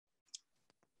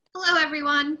Hello,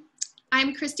 everyone.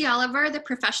 I'm Christy Oliver, the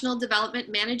Professional Development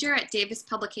Manager at Davis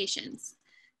Publications.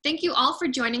 Thank you all for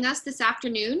joining us this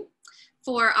afternoon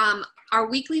for our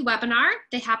weekly webinar.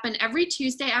 They happen every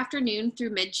Tuesday afternoon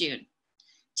through mid-June.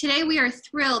 Today, we are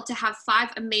thrilled to have 5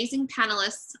 amazing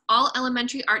panelists, all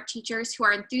elementary art teachers who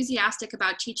are enthusiastic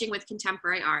about teaching with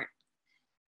contemporary art.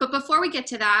 But before we get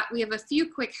to that, we have a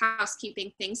few quick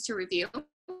housekeeping things to review.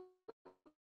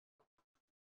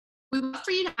 We would love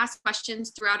for you to ask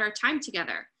questions throughout our time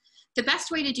together. The best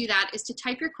way to do that is to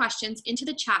type your questions into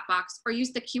the chat box or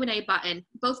use the Q&A button.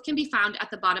 Both can be found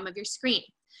at the bottom of your screen.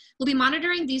 We'll be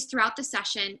monitoring these throughout the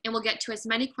session, and we'll get to as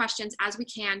many questions as we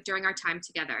can during our time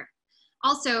together.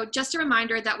 Also, just a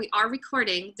reminder that we are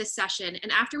recording this session,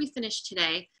 and after we finish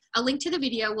today, a link to the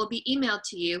video will be emailed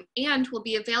to you and will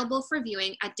be available for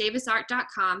viewing at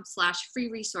davisart.com/free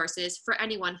resources for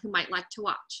anyone who might like to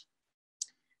watch.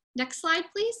 Next slide,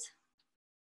 please.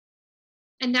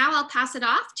 And now I'll pass it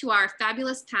off to our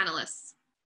fabulous panelists.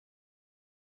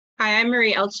 Hi, I'm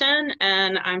Marie Elchin,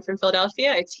 and I'm from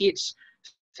Philadelphia. I teach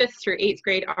 5th through 8th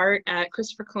grade art at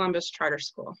Christopher Columbus Charter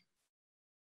School.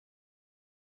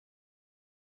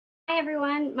 Hi,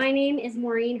 everyone. My name is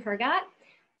Maureen Hergot.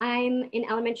 I'm an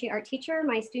elementary art teacher.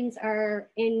 My students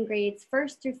are in grades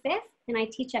 1st through 5th, and I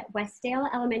teach at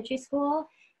Westdale Elementary School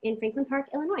in Franklin Park,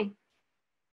 Illinois.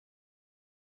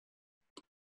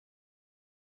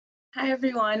 Hi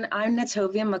everyone, I'm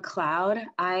Natovia McLeod.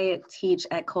 I teach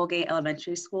at Colgate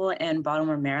Elementary School in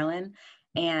Baltimore, Maryland,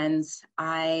 and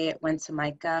I went to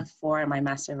MICA for my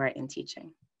Master of Art in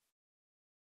Teaching.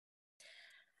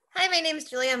 Hi, my name is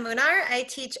Julia Munar. I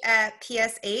teach at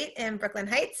PS8 in Brooklyn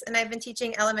Heights, and I've been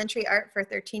teaching elementary art for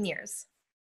 13 years.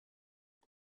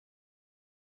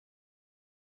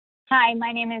 Hi,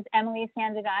 my name is Emily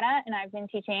Sanzagata, and I've been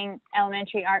teaching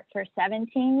elementary art for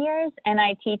 17 years, and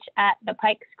I teach at the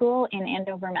Pike School in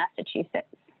Andover,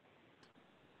 Massachusetts.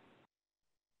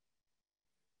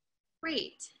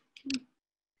 Great.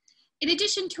 In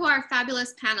addition to our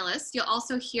fabulous panelists, you'll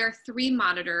also hear 3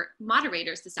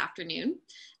 moderators this afternoon.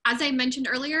 As I mentioned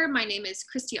earlier, my name is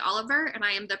Christy Oliver, and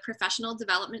I am the Professional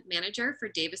Development Manager for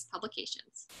Davis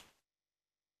Publications.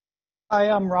 Hi,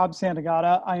 I'm Rob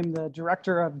Santagata. I'm the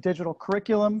Director of Digital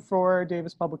Curriculum for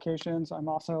Davis Publications. I'm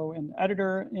also an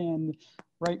editor and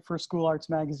write for School Arts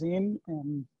Magazine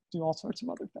and do all sorts of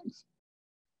other things.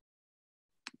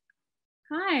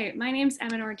 Hi, my name's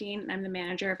Emma Nordine, and I'm the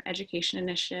Manager of Education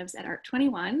Initiatives at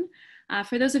Art21.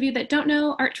 For those of you that don't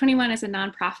know, Art21 is a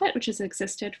nonprofit which has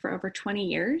existed for over 20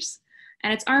 years,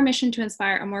 and it's our mission to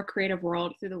inspire a more creative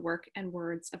world through the work and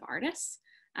words of artists.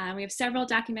 We have several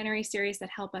documentary series that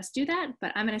help us do that,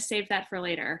 but I'm going to save that for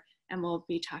later, and we'll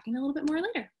be talking a little bit more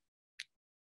later.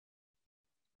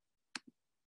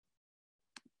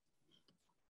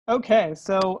 Okay,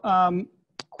 so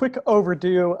quick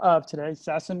overview of today's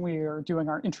session. We are doing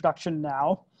our introduction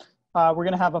now. We're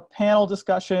going to have a panel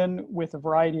discussion with a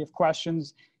variety of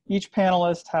questions. Each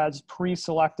panelist has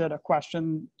pre-selected a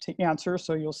question to answer,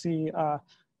 so you'll see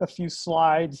a few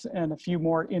slides and a few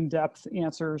more in-depth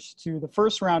answers to the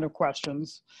first round of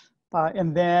questions.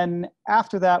 And then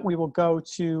after that, we will go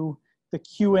to the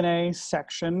Q&A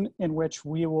section in which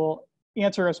we will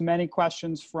answer as many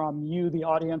questions from you, the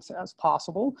audience, as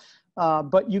possible.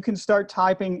 But you can start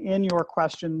typing in your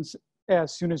questions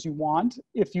as soon as you want.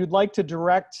 If you'd like to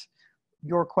direct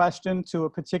your question to a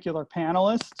particular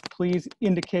panelist, please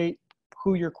indicate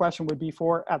who your question would be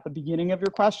for at the beginning of your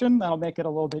question. That'll make it a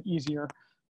little bit easier.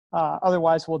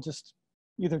 Otherwise, we'll just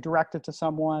either direct it to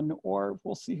someone or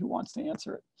we'll see who wants to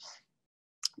answer it.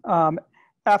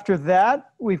 After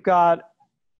that, we've got,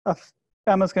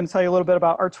 Emma's going to tell you a little bit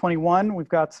about Art21. We've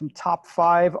got some top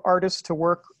 5 artists to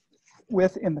work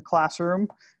with in the classroom,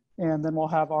 and then we'll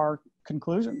have our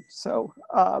conclusion. So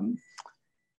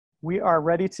we are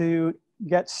ready to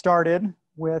get started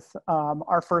with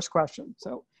our first question.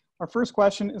 So our first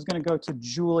question is going to go to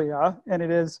Julia, and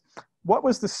it is, what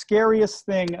was the scariest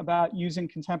thing about using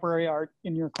contemporary art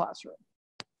in your classroom?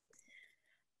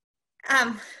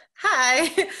 Hi.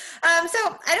 So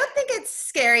I don't think it's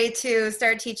scary to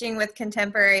start teaching with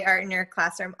contemporary art in your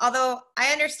classroom, although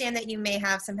I understand that you may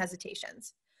have some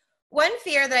hesitations. One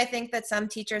fear that I think that some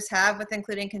teachers have with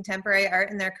including contemporary art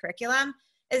in their curriculum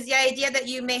is the idea that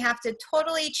you may have to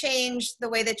totally change the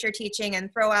way that you're teaching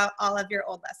and throw out all of your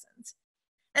old lessons.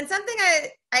 And something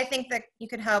I think that you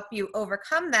could help you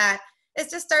overcome that is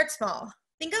to start small.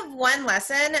 Think of one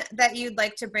lesson that you'd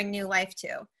like to bring new life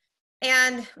to.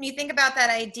 And when you think about that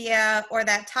idea or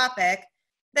that topic,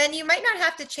 then you might not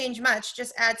have to change much,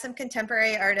 just add some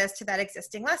contemporary artists to that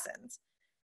existing lessons.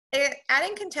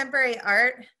 Adding contemporary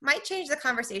art might change the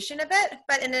conversation a bit,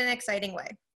 but in an exciting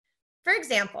way. For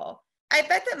example, I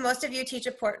bet that most of you teach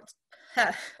a portrait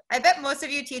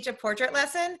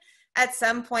lesson at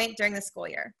some point during the school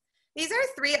year. These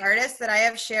are 3 artists that I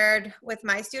have shared with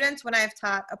my students when I've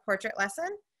taught a portrait lesson.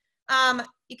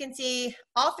 You can see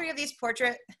all 3 of these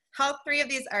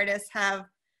artists have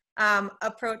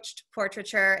approached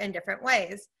portraiture in different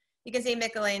ways. You can see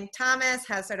Michelane Thomas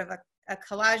has sort of a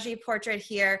collage portrait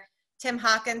here. Tim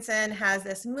Hawkinson has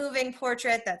this moving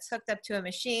portrait that's hooked up to a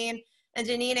machine. And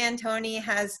Janine Antoni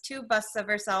has 2 busts of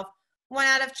herself, one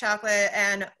out of chocolate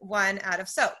and one out of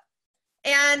soap.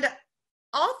 And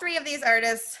all 3 of these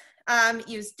artists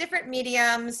use different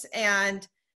mediums and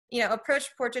approach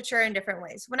portraiture in different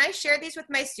ways. When I shared these with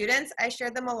my students, I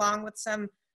shared them along with some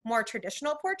more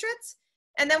traditional portraits.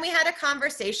 And then we had a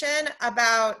conversation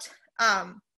about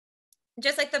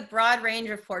just like the broad range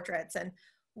of portraits and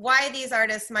why these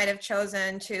artists might have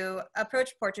chosen to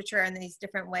approach portraiture in these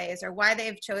different ways, or why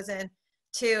they've chosen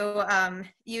to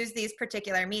use these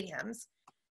particular mediums.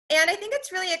 And I think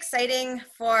it's really exciting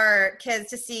for kids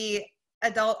to see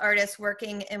adult artists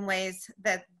working in ways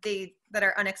that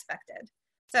are unexpected.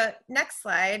 So next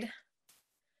slide.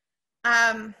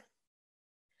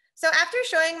 So after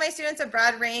showing my students a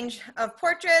broad range of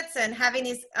portraits and having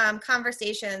these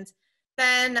conversations,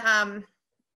 then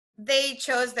they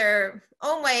chose their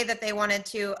own way that they wanted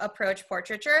to approach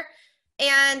portraiture.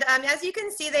 And as you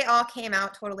can see, they all came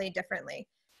out totally differently.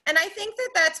 And I think that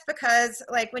that's because,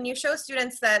 like, when you show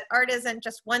students that art isn't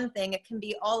just one thing, it can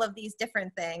be all of these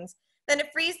different things, then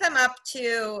it frees them up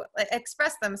to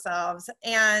express themselves.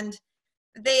 And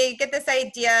they get this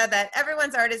idea that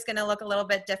everyone's art is going to look a little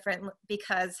bit different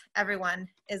because everyone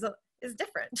is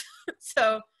different.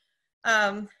 So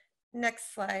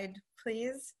next slide,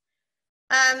 please.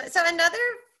 So another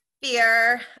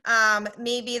fear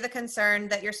may be the concern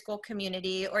that your school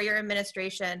community or your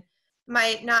administration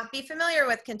might not be familiar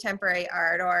with contemporary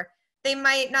art, or they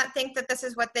might not think that this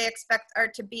is what they expect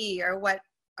art to be, or what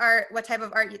type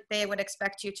of art they would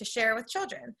expect you to share with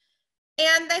children.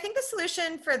 And I think the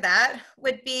solution for that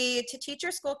would be to teach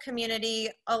your school community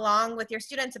along with your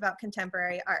students about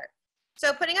contemporary art.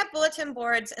 So putting up bulletin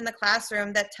boards in the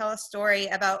classroom that tell a story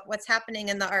about what's happening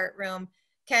in the art room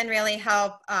can really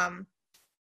help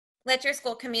let your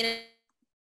school community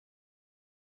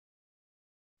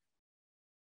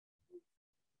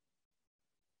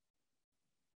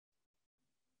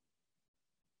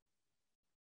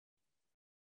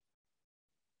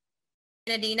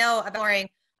know about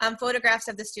photographs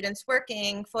of the students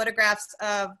working, photographs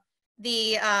of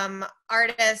the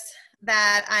artists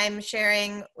that I'm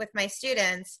sharing with my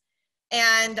students.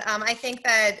 And I think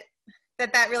that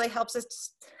really helps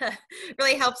us,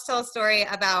 really helps tell a story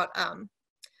about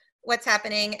what's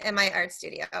happening in my art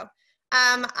studio.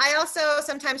 I also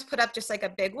sometimes put up just like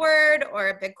a big word or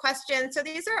a big question. So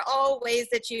these are all ways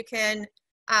that you can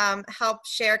help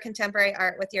share contemporary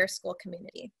art with your school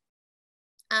community.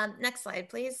 Next slide,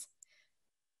 please.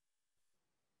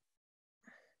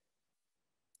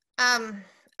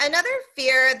 Another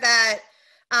fear that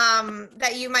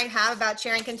you might have about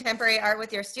sharing contemporary art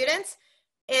with your students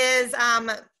is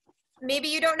maybe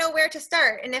you don't know where to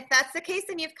start. And if that's the case,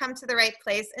 then you've come to the right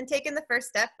place and taken the first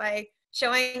step by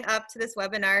showing up to this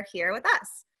webinar here with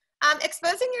us.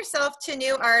 Exposing yourself to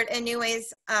new art and new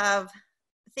ways of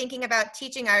thinking about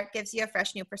teaching art gives you a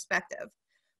fresh new perspective.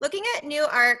 Looking at new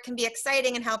art can be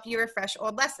exciting and help you refresh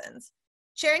old lessons.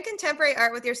 Sharing contemporary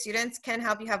art with your students can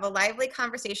help you have a lively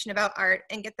conversation about art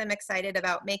and get them excited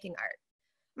about making art.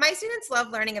 My students love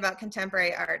learning about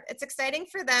contemporary art. It's exciting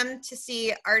for them to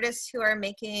see artists who are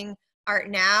making art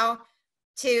now,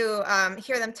 to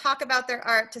hear them talk about their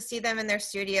art, to see them in their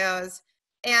studios.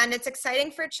 And it's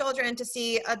exciting for children to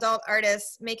see adult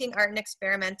artists making art and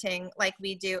experimenting like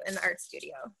we do in the art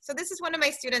studio. So this is one of my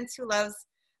students who loves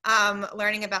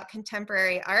learning about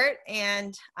contemporary art.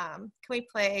 And can we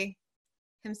play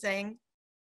him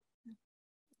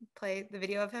play the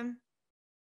video of him?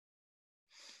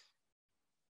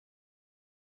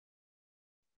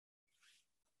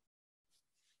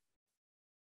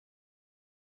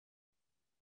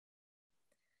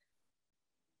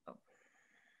 Oh.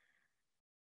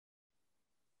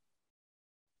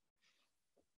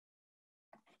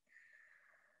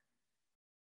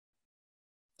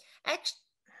 Actually,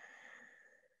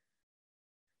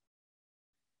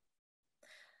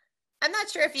 I'm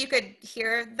not sure if you could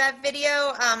hear that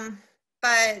video,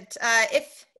 but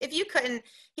if you couldn't,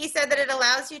 he said that it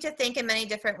allows you to think in many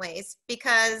different ways,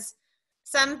 because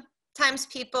sometimes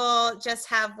people just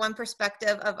have one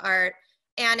perspective of art,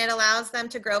 and it allows them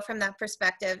to grow from that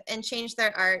perspective and change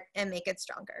their art and make it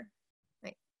stronger.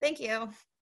 Right. Thank you.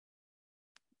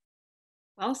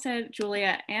 Well said,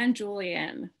 Julia and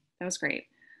Julian. That was great.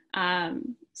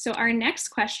 So our next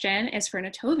question is for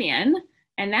Natovian,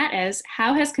 and that is,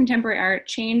 how has contemporary art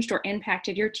changed or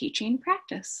impacted your teaching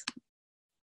practice?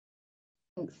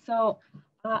 So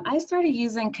I started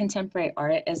using contemporary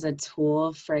art as a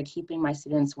tool for keeping my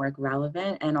students' work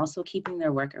relevant and also keeping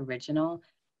their work original.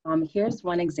 Here's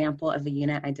one example of a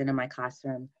unit I did in my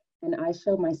classroom. And I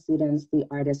showed my students the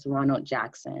artist Ronald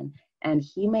Jackson. And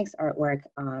he makes artwork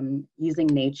using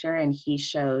nature, and he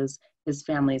shows his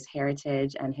family's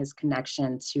heritage and his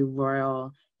connection to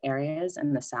rural areas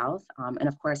in the South, and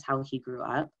of course, how he grew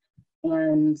up.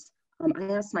 And I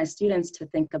asked my students to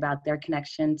think about their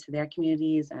connection to their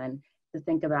communities and to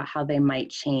think about how they might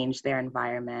change their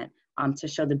environment to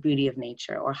show the beauty of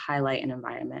nature or highlight an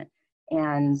environment.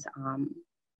 And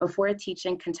before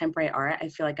teaching contemporary art, I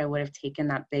feel like I would have taken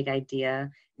that big idea,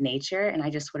 nature, and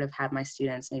I just would have had my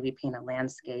students maybe paint a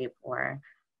landscape or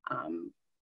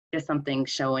just something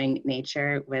showing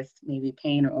nature with maybe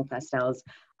paint or oil pastels.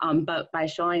 But by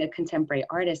showing a contemporary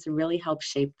artist, it really helped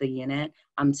shape the unit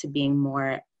to being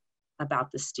more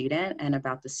about the student and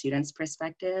about the student's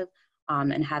perspective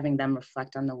and having them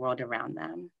reflect on the world around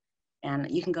them.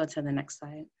 And you can go to the next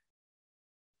slide.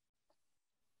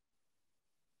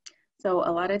 So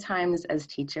a lot of times as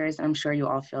teachers, and I'm sure you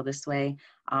all feel this way,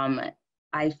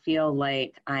 I feel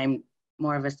like I'm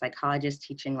more of a psychologist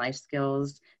teaching life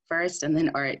skills first, and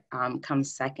then art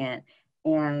comes second.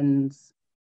 And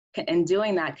in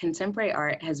doing that, contemporary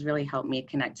art has really helped me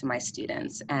connect to my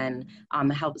students and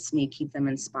helps me keep them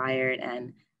inspired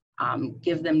and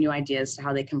give them new ideas to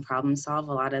how they can problem solve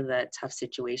a lot of the tough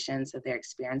situations that they're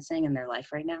experiencing in their life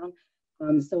right now.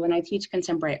 So when I teach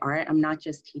contemporary art, I'm not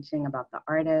just teaching about the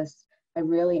artist, I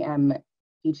really am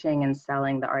teaching and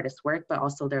selling the artist's work, but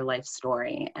also their life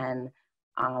story. And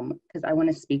because I want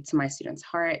to speak to my students'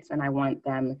 hearts and I want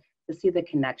them to see the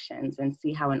connections and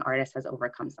see how an artist has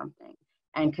overcome something.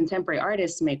 And contemporary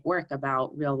artists make work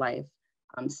about real life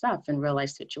stuff and real life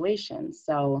situations.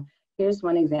 So here's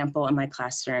one example in my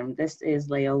classroom. This is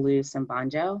Leolu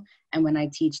Sambanjo. And when I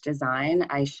teach design,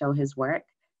 I show his work.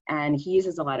 And he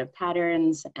uses a lot of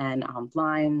patterns and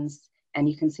lines. And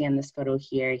you can see in this photo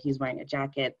here, he's wearing a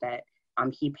jacket that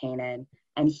he painted.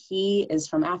 And he is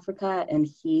from Africa, and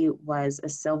he was a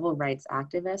civil rights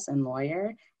activist and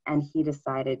lawyer. And he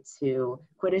decided to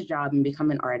quit his job and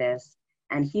become an artist.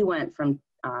 And he went from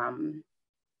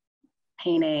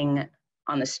painting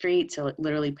on the street to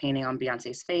literally painting on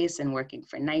Beyonce's face and working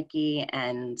for Nike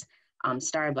and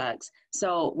Starbucks.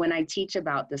 So when I teach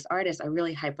about this artist, I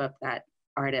really hype up that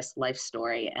artist's life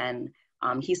story. And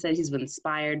he said he's been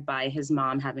inspired by his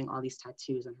mom having all these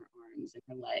tattoos on her arms and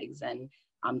her legs, and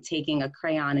taking a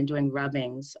crayon and doing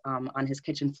rubbings on his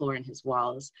kitchen floor and his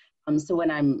walls. So when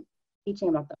I'm teaching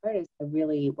about the artist, I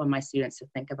really want my students to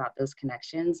think about those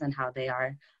connections and how they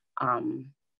are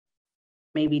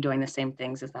maybe doing the same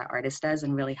things as that artist does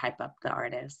and really hype up the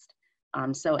artist.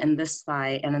 So in this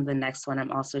slide and in the next one,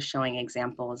 I'm also showing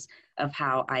examples of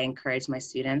how I encourage my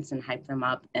students and hype them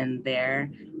up in their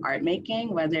art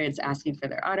making, whether it's asking for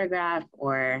their autograph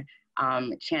or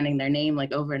chanting their name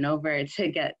like over and over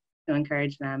to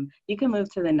encourage them. You can move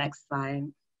to the next slide.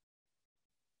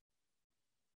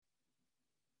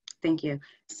 Thank you.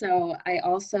 So I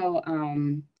also,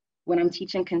 when I'm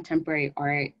teaching contemporary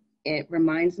art, it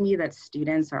reminds me that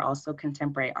students are also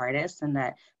contemporary artists and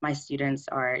that my students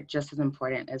are just as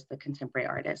important as the contemporary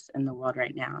artists in the world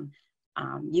right now.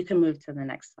 You can move to the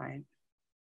next slide.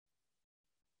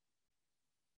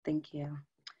 Thank you.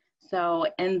 So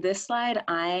in this slide,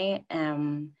 I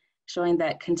am showing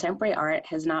that contemporary art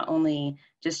has not only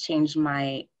just changed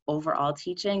my overall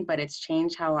teaching, but it's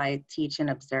changed how I teach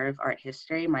and observe art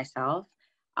history myself.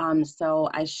 So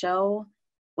I show,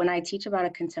 when I teach about a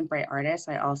contemporary artist,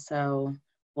 I also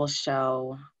will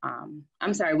show,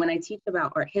 when I teach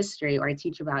about art history or I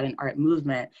teach about an art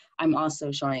movement, I'm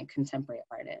also showing contemporary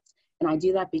artists. And I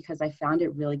do that because I found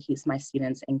it really keeps my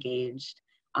students engaged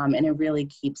and it really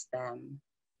keeps them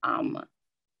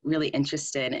really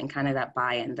interested in kind of that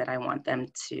buy-in that I want them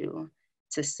to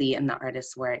see in the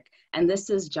artist's work. And this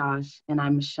is Josh, and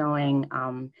I'm showing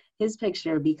his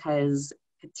picture because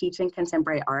teaching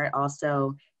contemporary art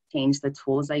also changed the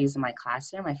tools I use in my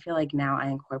classroom. I feel like now I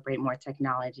incorporate more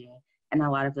technology and a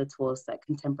lot of the tools that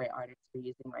contemporary artists are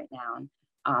using right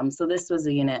now. So this was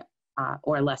a unit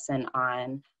or lesson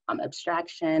on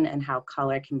abstraction and how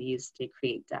color can be used to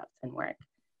create depth in work.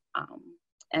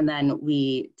 And then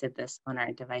we did this on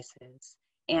our devices.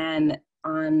 And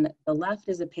on the left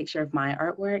is a picture of my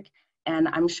artwork. And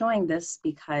I'm showing this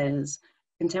because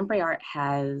contemporary art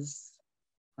has,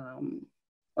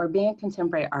 or being a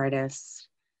contemporary artist,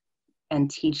 and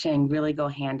teaching really go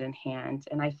hand in hand.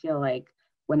 And I feel like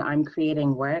when I'm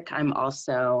creating work, I'm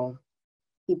also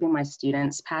keeping my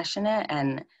students passionate.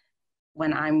 And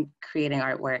when I'm creating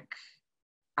artwork,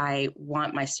 I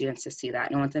want my students to see that.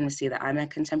 And I want them to see that I'm a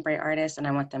contemporary artist, and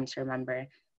I want them to remember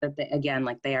that they, again,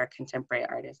 like they are contemporary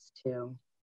artists too.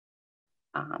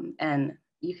 And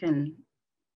you can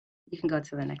go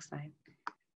to the next slide.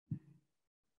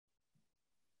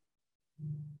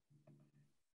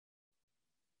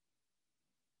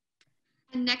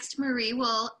 And next, Marie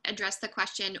will address the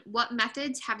question, what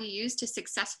methods have you used to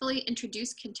successfully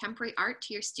introduce contemporary art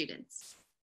to your students?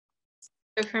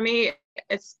 So for me,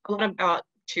 it's a lot about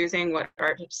choosing what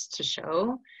arts to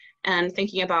show and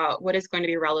thinking about what is going to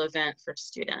be relevant for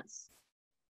students.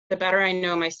 The better I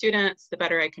know my students, the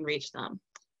better I can reach them.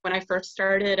 When I first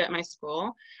started at my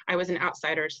school, I was an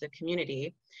outsider to the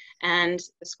community, and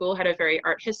the school had a very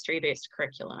art history-based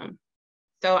curriculum.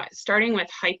 So starting with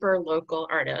hyper-local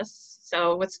artists,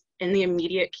 so what's in the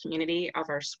immediate community of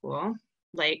our school,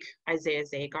 like Isaiah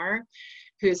Zagar,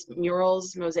 whose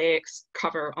murals, mosaics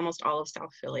cover almost all of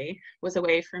South Philly, was a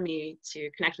way for me to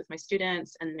connect with my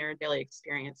students and their daily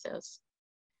experiences.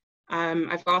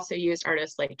 I've also used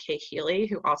artists like Kay Healy,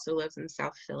 who also lives in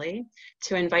South Philly,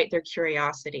 to invite their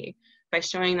curiosity by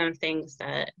showing them things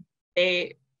that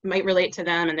they might relate to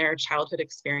them and their childhood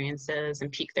experiences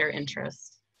and pique their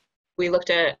interest. We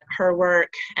looked at her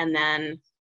work and then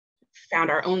found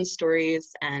our own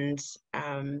stories and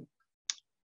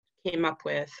came up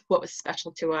with what was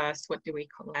special to us, what do we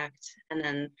collect, and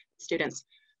then students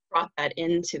brought that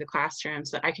into the classroom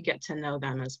so that I could get to know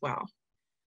them as well.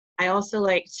 I also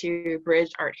like to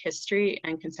bridge art history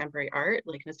and contemporary art,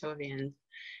 like Natovian,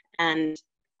 and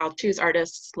I'll choose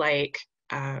artists like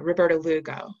Roberto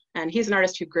Lugo, and he's an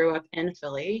artist who grew up in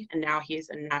Philly, and now he's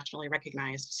a nationally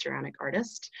recognized ceramic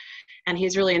artist. And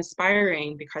he's really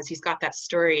inspiring because he's got that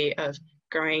story of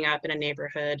growing up in a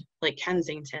neighborhood like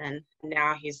Kensington, and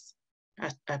now he's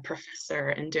a professor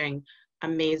and doing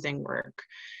amazing work.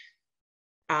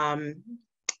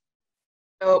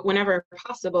 So whenever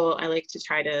possible, I like to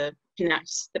try to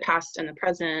connect the past and the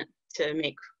present to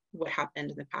make what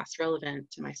happened in the past relevant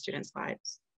to my students'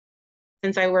 lives.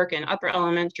 Since I work in upper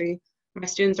elementary, my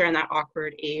students are in that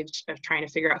awkward age of trying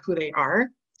to figure out who they are,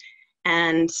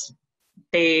 and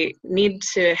they need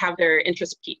to have their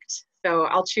interest piqued. So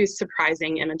I'll choose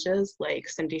surprising images like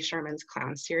Cindy Sherman's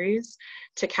clown series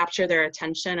to capture their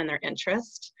attention and their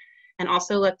interest, and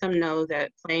also let them know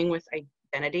that playing with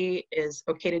identity is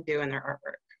okay to do in their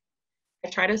artwork. I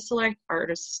try to select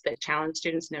artists that challenge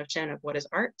students' notion of what is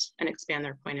art and expand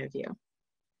their point of view.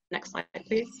 Next slide,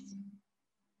 please.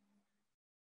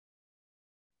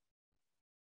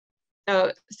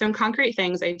 So some concrete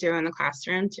things I do in the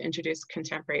classroom to introduce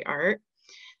contemporary art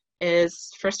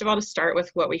is, first of all, to start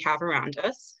with what we have around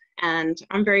us. And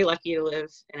I'm very lucky to live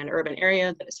in an urban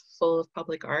area that is full of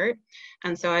public art.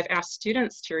 And so I've asked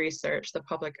students to research the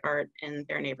public art in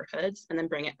their neighborhoods and then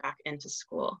bring it back into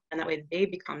school. And that way they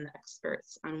become the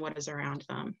experts on what is around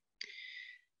them.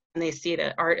 And they see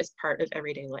that art is part of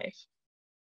everyday life.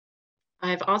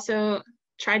 I've also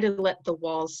tried to let the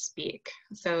walls speak.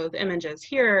 So the images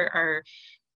here are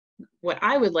what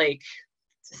I would like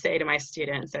to say to my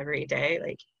students every day,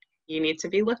 like, you need to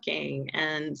be looking,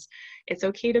 and it's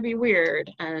okay to be weird,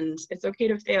 and it's okay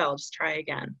to fail, just try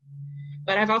again.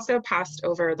 But I've also passed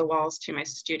over the walls to my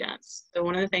students. So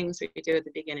one of the things we do at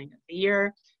the beginning of the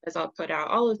year is I'll put out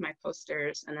all of my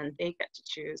posters, and then they get to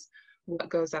choose what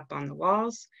goes up on the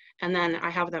walls. And then I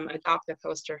have them adopt a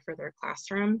poster for their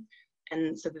classroom,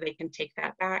 and so that they can take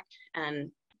that back,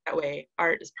 and that way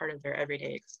art is part of their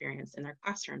everyday experience in their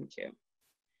classroom too.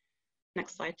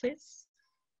 Next slide, please.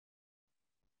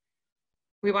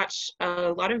 We watch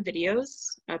a lot of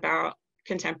videos about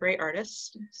contemporary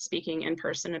artists speaking in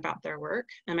person about their work,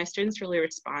 and my students really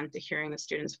respond to hearing the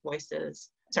students' voices,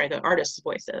 sorry, the artists'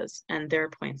 voices and their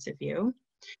points of view.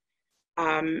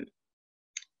 And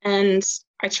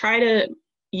I try to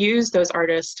use those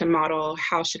artists to model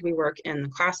how should we work in the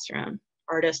classroom.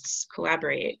 Artists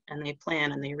collaborate and they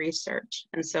plan and they research.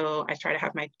 And so I try to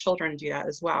have my children do that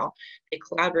as well. They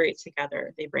collaborate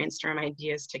together, they brainstorm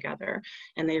ideas together,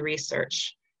 and they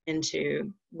research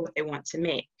into what they want to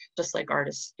make, just like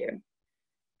artists do.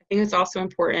 I think it's also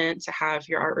important to have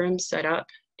your art room set up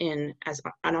in as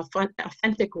an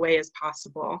authentic way as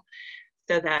possible,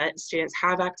 so that students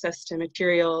have access to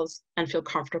materials and feel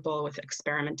comfortable with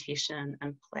experimentation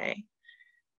and play.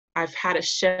 I've had a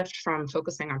shift from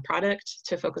focusing on product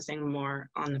to focusing more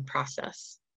on the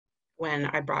process when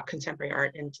I brought contemporary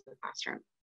art into the classroom.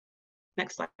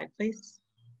 Next slide, please.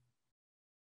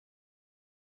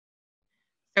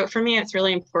 So for me, it's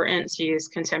really important to use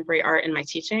contemporary art in my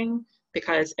teaching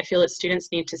because I feel that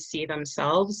students need to see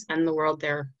themselves and the world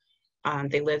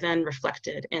they live in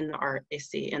reflected in the art they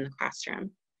see in the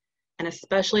classroom. And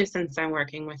especially since I'm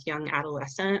working with young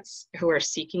adolescents who are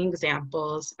seeking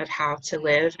examples of how to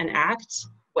live and act,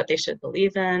 what they should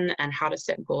believe in, and how to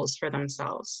set goals for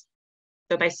themselves.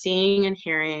 So by seeing and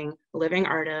hearing living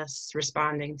artists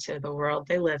responding to the world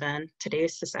they live in,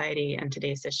 today's society and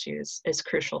today's issues is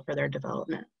crucial for their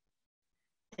development.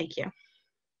 Thank you.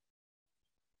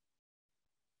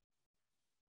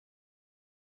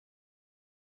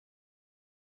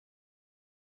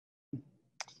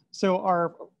 So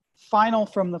our final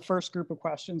from the first group of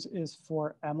questions is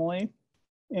for Emily.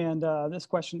 And this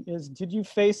question is, did you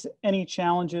face any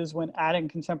challenges when adding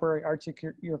contemporary art to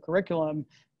your curriculum,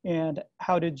 and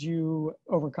how did you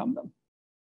overcome them?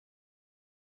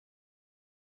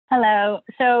 Hello.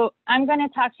 So I'm going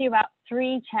to talk to you about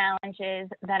 3 challenges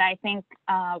that I think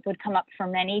would come up for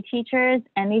many teachers.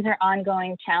 And these are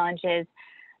ongoing challenges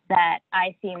that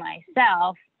I see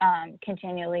myself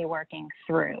continually working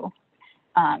through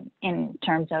in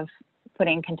terms of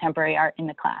putting contemporary art in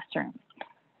the classroom.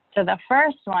 So the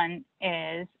first one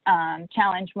is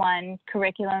challenge 1,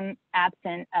 curriculum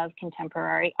absent of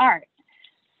contemporary art.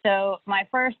 So my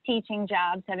first teaching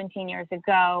job 17 years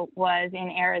ago was in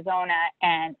Arizona,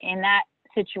 and in that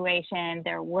situation,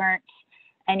 there weren't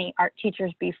any art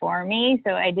teachers before me,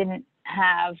 so I didn't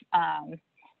have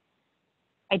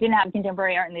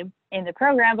contemporary art in the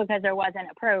program because there wasn't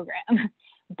a program.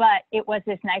 But it was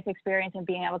this nice experience of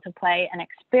being able to play an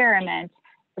experiment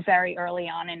very early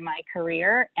on in my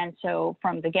career, and so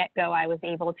from the get-go, I was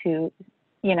able to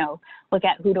look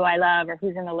at who do I love or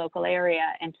who's in the local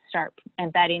area and start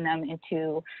embedding them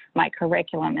into my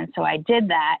curriculum. And so I did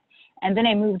that. And then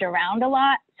I moved around a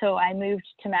lot. So I moved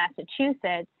to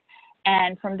Massachusetts.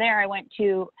 And from there, I went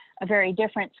to a very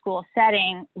different school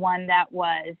setting, one that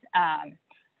was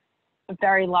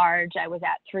very large. I was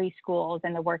at 3 schools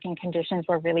and the working conditions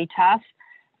were really tough.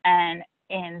 And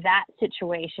in that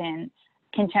situation,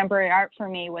 contemporary art for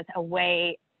me was a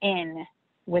way in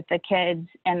with the kids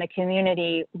and the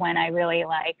community when I really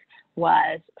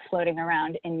was floating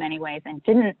around in many ways and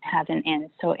didn't have an in.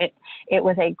 So it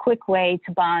was a quick way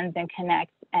to bond and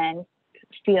connect and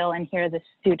feel and hear the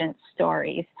students'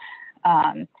 stories.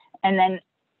 And then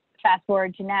fast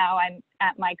forward to now, I'm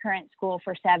at my current school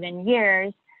for 7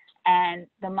 years, and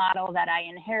the model that I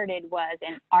inherited was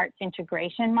an arts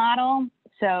integration model.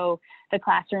 So the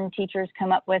classroom teachers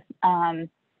come up with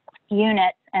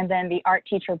units, and then the art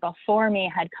teacher before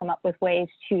me had come up with ways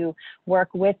to work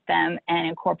with them and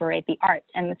incorporate the arts.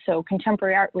 And so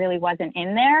contemporary art really wasn't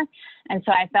in there. And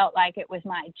so I felt like it was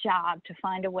my job to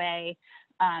find a way.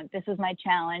 This was my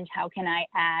challenge. How can I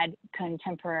add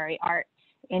contemporary art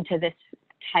into this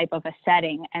type of a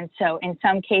setting? And so in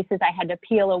some cases, I had to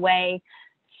peel away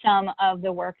some of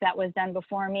the work that was done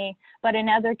before me, but in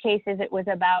other cases it was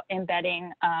about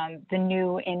embedding the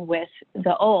new in with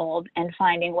the old and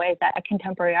finding ways that a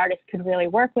contemporary artist could really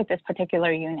work with this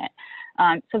particular unit.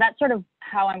 So that's sort of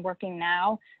how I'm working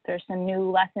now. There's some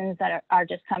new lessons that are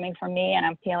just coming from me, and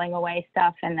I'm peeling away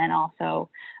stuff, and then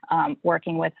also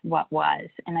working with what was.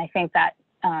 And I think that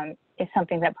is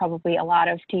something that probably a lot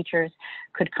of teachers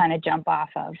could kind of jump off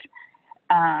of.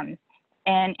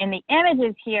 And in the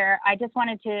images here, I just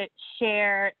wanted to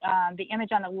share the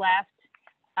image on the left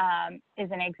is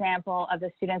an example of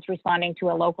the students responding to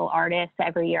a local artist.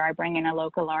 Every year I bring in a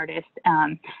local artist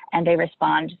and they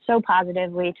respond so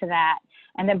positively to that.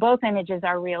 And then both images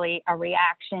are really a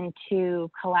reaction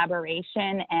to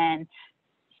collaboration and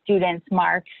students'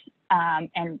 marks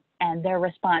and their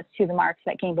response to the marks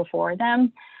that came before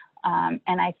them.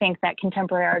 And I think that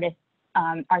contemporary artists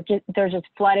they're just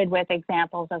flooded with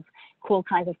examples of cool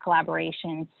kinds of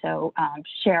collaboration. So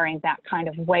sharing that kind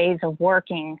of ways of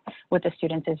working with the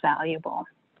students is valuable.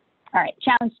 All right,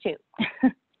 challenge 2.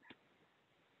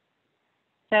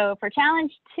 So for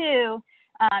challenge 2,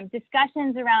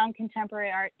 discussions around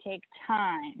contemporary art take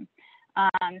time.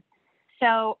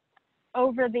 So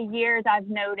over the years, I've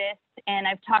noticed, and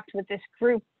I've talked with this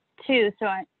group too, so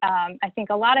I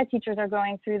think a lot of teachers are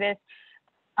going through this,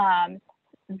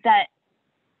 that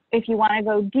if you want to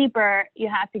go deeper, you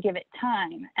have to give it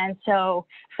time. And so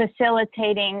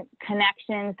facilitating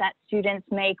connections that students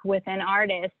make with an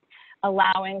artist,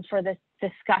 allowing for the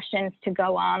discussions to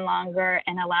go on longer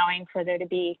and allowing for there to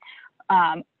be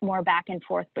more back and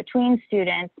forth between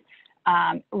students,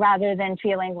 rather than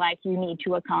feeling like you need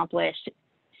to accomplish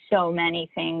so many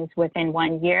things within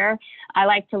 1 year. I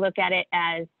like to look at it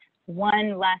as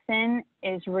one lesson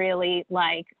is really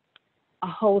like a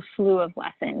whole slew of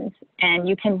lessons, And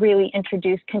you can really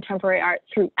introduce contemporary art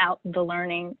throughout the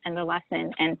learning and the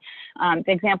lesson. And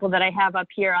the example that I have up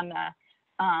here on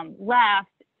the left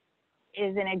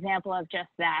is an example of just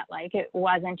that. Like, it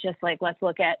wasn't just like, let's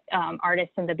look at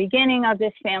artists in the beginning of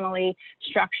this family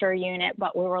structure unit,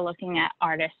 but we were looking at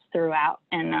artists throughout.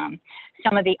 And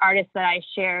some of the artists that I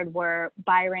shared were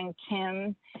Byron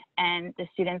Kim, and the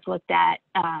students looked at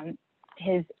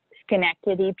his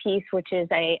Schenectady piece, which is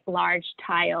a large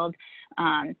tiled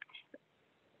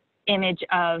image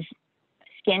of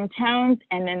skin tones,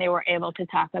 and then they were able to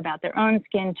talk about their own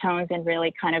skin tones and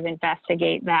really kind of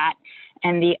investigate that.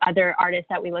 And the other artist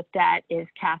that we looked at is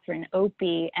Catherine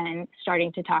Opie, and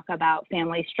starting to talk about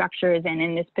family structures. And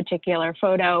in this particular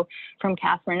photo from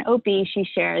Catherine Opie, she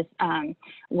shares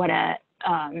what a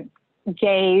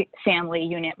gay family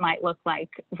unit might look like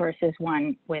versus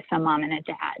one with a mom and a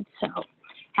dad. So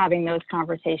having those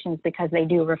conversations, because they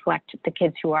do reflect the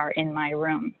kids who are in my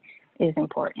room, is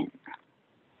important.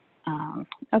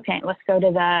 Okay, let's go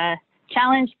to the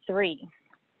challenge 3.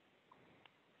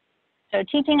 So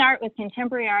teaching art with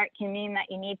contemporary art can mean that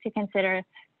you need to consider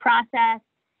process,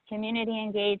 community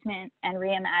engagement, and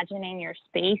reimagining your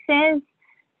spaces.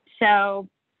 So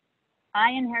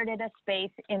I inherited a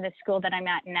space in the school that I'm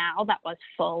at now that was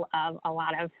full of a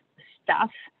lot of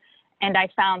stuff. And I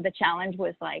found the challenge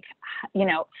was like, you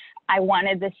know, I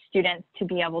wanted the students to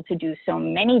be able to do so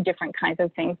many different kinds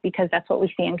of things, because that's what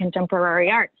we see in contemporary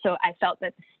art. So I felt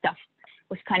that the stuff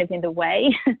was kind of in the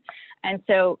way. And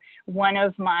so one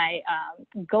of my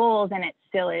goals, and it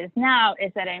still is now,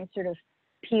 is that I'm sort of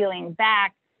peeling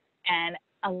back and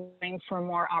allowing for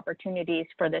more opportunities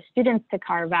for the students to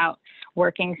carve out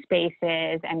working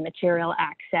spaces and material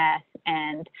access.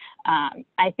 And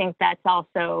I think that's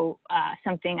also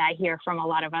something I hear from a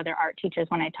lot of other art teachers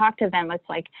when I talk to them. It's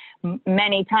like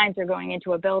many times they're going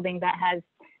into a building that has,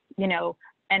 you know,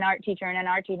 an art teacher and an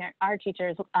art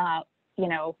teacher's, you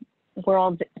know,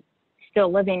 world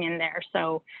still living in there.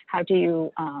 So how do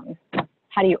you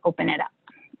open it up?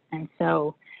 And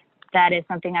so that is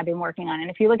something I've been working on. And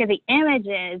if you look at the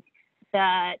images,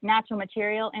 the natural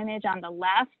material image on the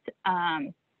left,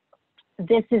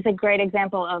 this is a great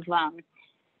example of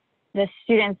the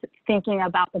students thinking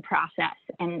about the process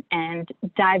and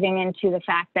diving into the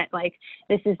fact that, like,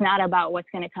 this is not about what's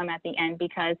going to come at the end,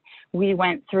 because we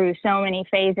went through so many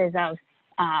phases of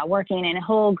working in a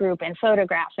whole group and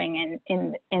photographing,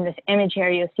 and in this image here,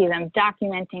 you'll see them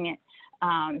documenting it,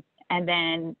 and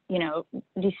then, you know,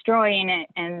 destroying it.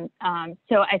 And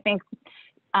so I think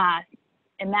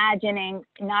imagining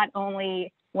not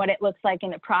only what it looks like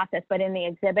in the process, but in the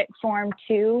exhibit form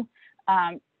too,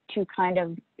 to kind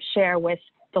of share with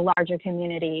the larger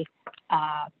community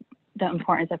the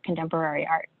importance of contemporary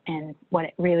art and what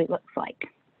it really looks like.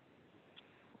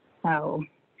 So,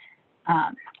 yeah,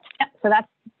 so that's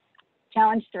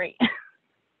challenge 3.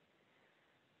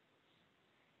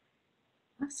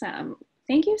 Awesome.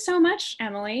 Thank you so much,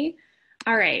 Emily.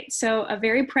 All right, so a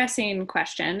very pressing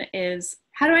question is,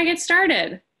 how do I get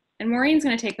started? And Maureen's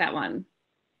going to take that one.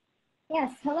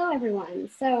 Yes, hello everyone.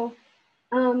 So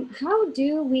how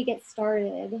do we get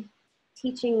started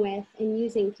teaching with and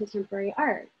using contemporary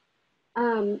art?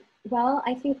 Well,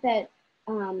 I think that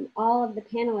all of the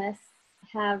panelists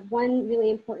have one really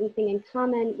important thing in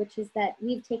common, which is that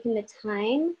we've taken the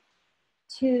time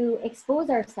to expose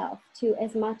ourselves to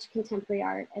as much contemporary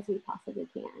art as we possibly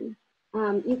can.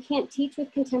 You can't teach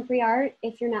with contemporary art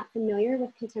if you're not familiar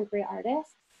with contemporary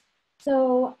artists.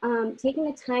 So taking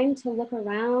the time to look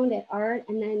around at art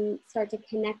and then start to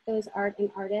connect those art and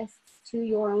artists to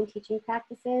your own teaching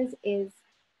practices is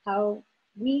how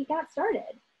we got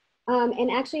started. And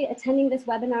actually attending this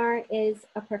webinar is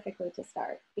a perfect way to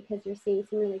start, because you're seeing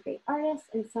some really great artists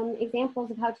and some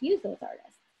examples of how to use those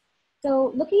artists.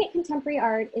 So looking at contemporary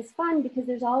art is fun because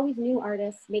there's always new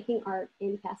artists making art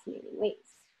in fascinating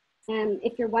ways. And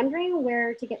if you're wondering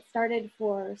where to get started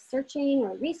for searching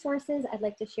or resources, I'd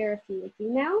like to share a few with you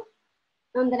now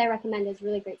that I recommend as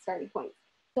really great starting points.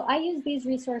 So I use these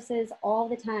resources all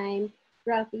the time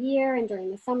throughout the year and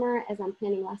during the summer as I'm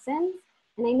planning lessons.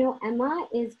 And I know Emma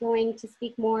is going to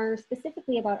speak more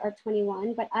specifically about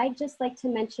Art21, but I'd just like to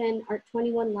mention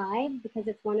Art21 Live because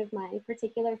it's one of my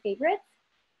particular favorites.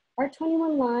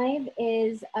 Art21 Live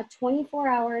is a 24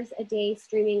 hours a day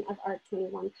streaming of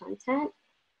Art21 content.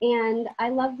 And I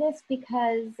love this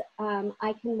because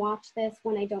I can watch this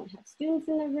when I don't have students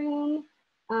in the room.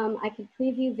 I could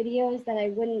preview videos that I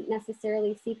wouldn't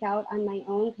necessarily seek out on my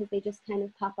own because they just kind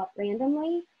of pop up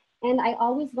randomly. And I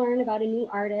always learn about a new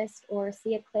artist or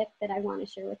see a clip that I want to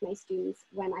share with my students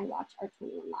when I watch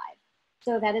Art21 Live.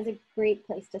 So that is a great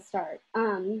place to start.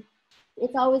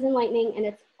 It's always enlightening and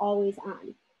it's always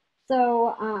on.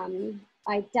 So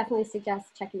I definitely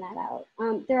suggest checking that out.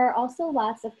 There are also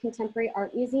lots of contemporary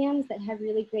art museums that have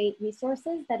really great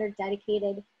resources that are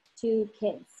dedicated to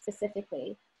kids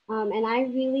specifically. And I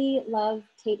really love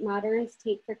Tate Modern's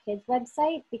Tate for Kids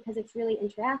website because it's really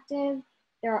interactive.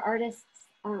 There are artists'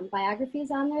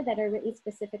 biographies on there that are written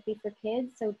specifically for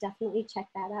kids, so definitely check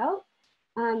that out.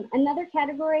 Another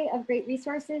category of great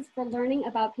resources for learning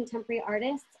about contemporary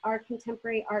artists are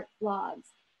contemporary art blogs.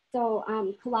 So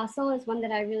Colossal is one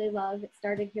that I really love. It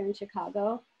started here in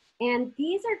Chicago. And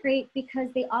these are great because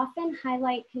they often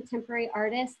highlight contemporary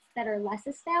artists that are less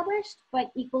established,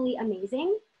 but equally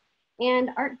amazing. And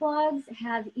art blogs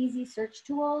have easy search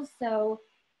tools. So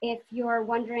if you're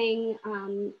wondering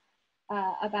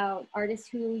about artists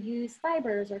who use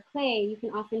fibers or clay, you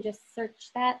can often just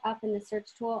search that up in the search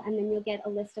tool, and then you'll get a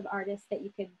list of artists that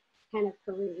you could kind of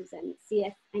peruse and see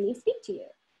if any speak to you.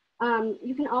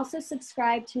 You can also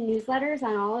subscribe to newsletters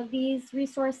on all of these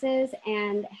resources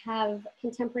and have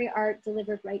contemporary art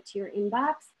delivered right to your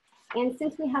inbox. And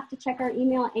since we have to check our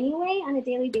email anyway on a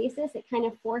daily basis, it kind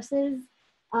of forces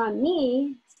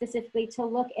me specifically to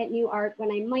look at new art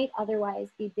when I might otherwise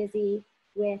be busy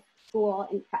with school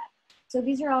and prep. So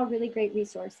these are all really great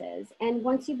resources. And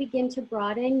once you begin to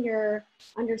broaden your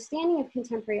understanding of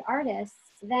contemporary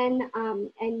artists, then,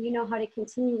 and you know how to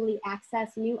continually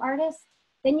access new artists,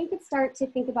 then you could start to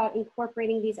think about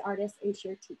incorporating these artists into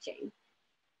your teaching.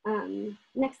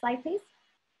 Next slide, please.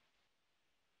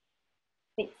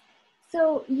 Thanks.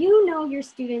 So you know your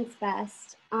students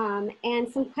best, and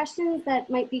some questions that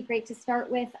might be great to start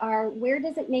with are, where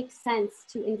does it make sense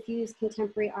to infuse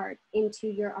contemporary art into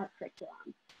your art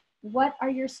curriculum? What are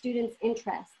your students'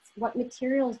 interests? What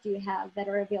materials do you have that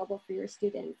are available for your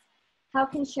students? How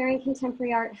can sharing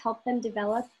contemporary art help them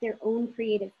develop their own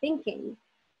creative thinking?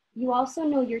 You also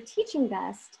know your teaching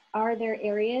best. Are there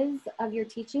areas of your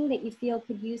teaching that you feel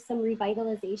could use some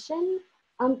revitalization?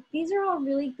 These are all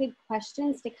really good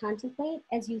questions to contemplate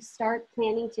as you start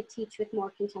planning to teach with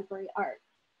more contemporary art.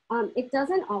 It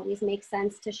doesn't always make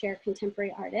sense to share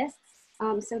contemporary artists,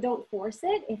 so don't force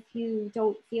it if you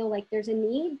don't feel like there's a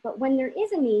need, but when there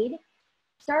is a need,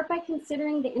 start by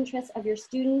considering the interests of your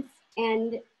students,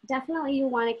 and definitely you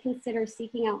want to consider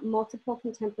seeking out multiple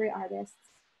contemporary artists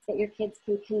that your kids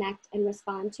can connect and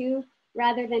respond to,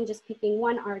 rather than just picking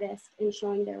one artist and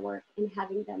showing their work and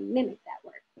having them mimic that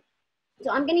work. So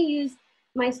I'm going to use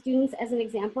my students as an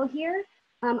example here.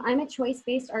 I'm a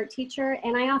choice-based art teacher,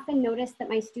 and I often notice that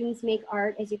my students make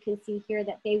art, as you can see here,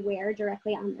 that they wear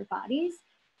directly on their bodies.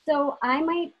 So I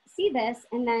might see this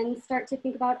and then start to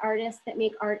think about artists that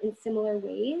make art in similar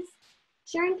ways.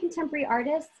 Sharing contemporary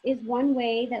artists is one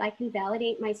way that I can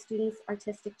validate my students'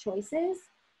 artistic choices.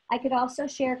 I could also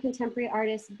share contemporary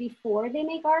artists before they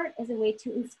make art as a way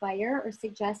to inspire or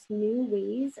suggest new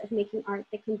ways of making art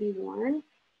that can be worn.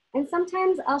 And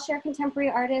sometimes I'll share contemporary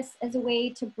artists as a way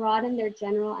to broaden their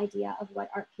general idea of what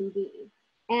art can be.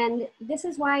 And this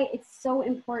is why it's so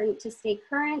important to stay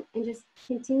current and just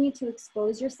continue to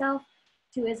expose yourself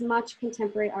to as much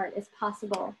contemporary art as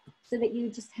possible, so that you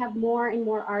just have more and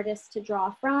more artists to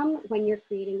draw from when you're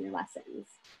creating your lessons.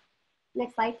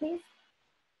 Next slide, please.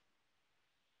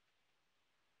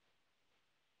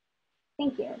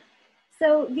 Thank you.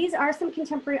 So these are some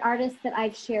contemporary artists that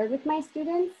I've shared with my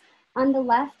students. On the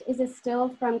left is a still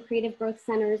from Creative Growth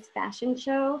Center's fashion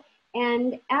show.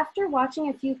 And after watching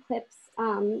a few clips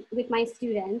with my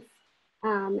students,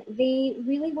 they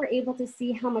really were able to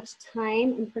see how much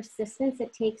time and persistence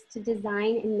it takes to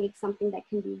design and make something that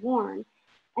can be worn.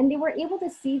 And they were able to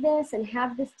see this and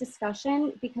have this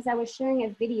discussion because I was sharing a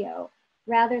video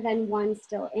rather than one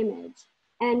still image.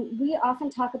 And we often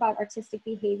talk about artistic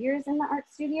behaviors in the art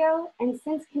studio. And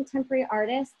since contemporary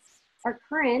artists are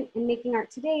current and making art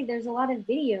today, there's a lot of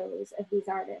videos of these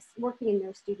artists working in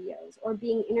their studios or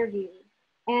being interviewed.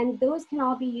 And those can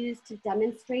all be used to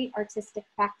demonstrate artistic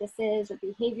practices or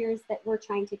behaviors that we're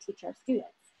trying to teach our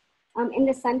students. In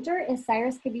the center is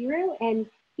Cyrus Kabiru, and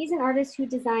he's an artist who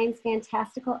designs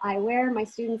fantastical eyewear. My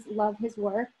students love his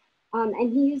work,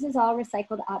 and he uses all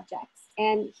recycled objects.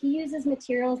 And he uses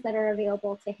materials that are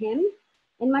available to him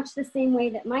in much the same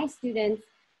way that my students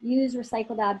use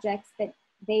recycled objects that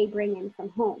they bring in from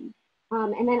home.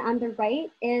 And then on the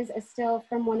right is a still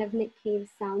from one of Nick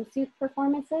Cave's sound suit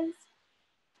performances.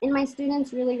 And my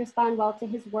students really respond well to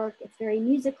his work. It's very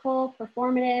musical,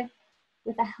 performative,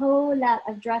 with a whole lot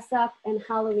of dress up and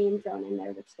Halloween thrown in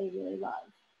there, which they really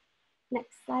love.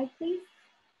 Next slide, please.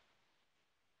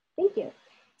 Thank you.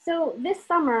 So this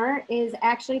summer is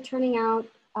actually turning out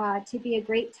to be a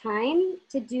great time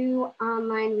to do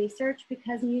online research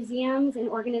because museums and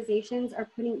organizations are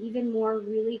putting even more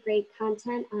really great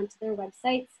content onto their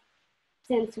websites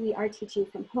since we are teaching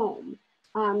from home.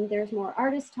 There's more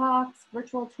artist talks,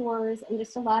 virtual tours, and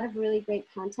just a lot of really great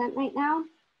content right now.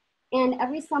 And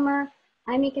every summer,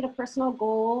 I make it a personal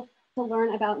goal to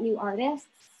learn about new artists.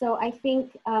 So I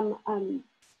think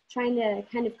trying to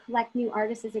kind of collect new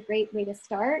artists is a great way to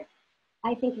start.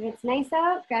 I think if it's nice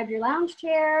out, grab your lounge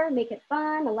chair, make it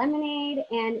fun, a lemonade,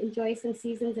 and enjoy some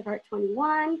seasons of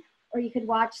Art21. Or you could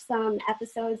watch some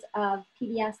episodes of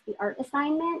PBS The Art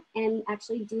Assignment and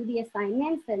actually do the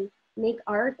assignments and make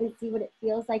art and see what it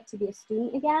feels like to be a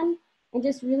student again. And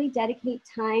just really dedicate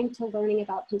time to learning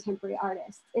about contemporary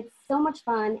artists. It's so much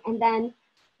fun. And then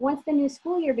once the new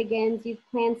school year begins, you've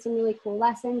planned some really cool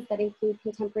lessons that include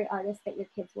contemporary artists that your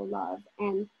kids will love.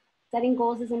 And setting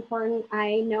goals is important.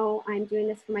 I know I'm doing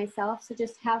this for myself, so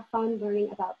just have fun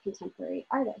learning about contemporary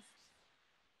artists.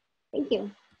 Thank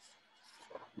you.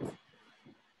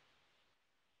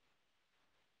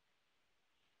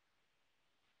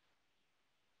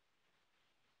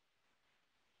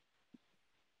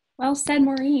 Well said,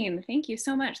 Maureen. Thank you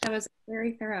so much. That was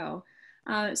very thorough.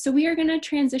 So we are going to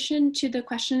transition to the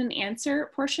question and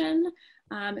answer portion.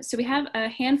 So we have a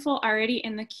handful already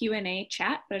in the Q&A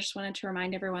chat, but I just wanted to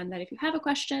remind everyone that if you have a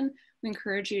question, we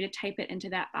encourage you to type it into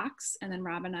that box, and then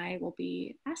Rob and I will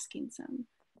be asking some.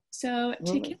 So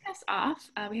to kick us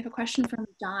off, we have a question from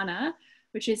Donna,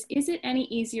 which is it any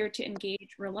easier to engage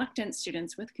reluctant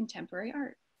students with contemporary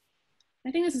art? I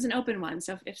think this is an open one,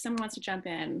 so if someone wants to jump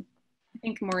in, I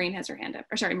think Maureen has her hand up,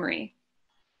 or sorry, Marie.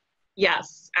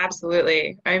 Yes,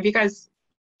 absolutely. I mean, because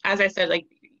as I said, like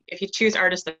if you choose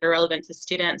artists that are relevant to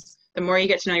students, the more you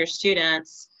get to know your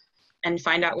students and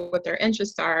find out what their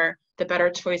interests are, the better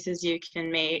choices you can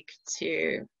make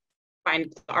to find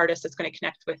the artist that's going to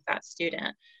connect with that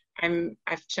student.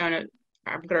 I've shown it,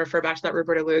 I'm going to refer back to that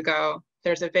Roberto Lugo.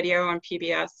 There's a video on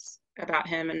PBS about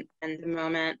him, and the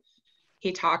moment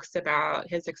he talks about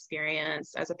his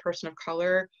experience as a person of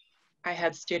color, I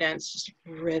had students just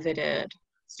riveted.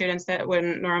 Students that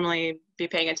wouldn't normally be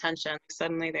paying attention,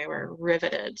 suddenly they were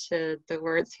riveted to the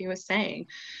words he was saying.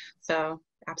 So,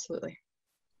 absolutely.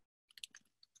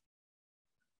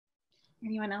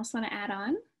 Anyone else want to add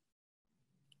on?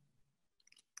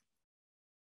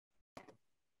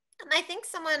 I think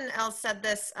someone else said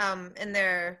this in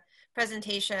their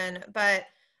presentation, but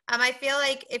I feel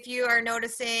like if you are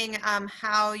noticing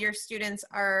how your students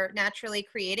are naturally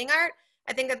creating art,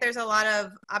 I think that there's a lot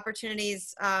of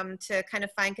opportunities to kind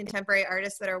of find contemporary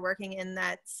artists that are working in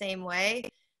that same way.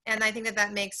 And I think that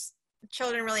that makes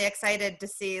children really excited to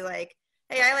see like,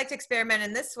 hey, I like to experiment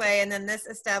in this way. And then this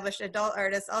established adult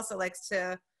artist also likes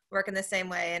to work in the same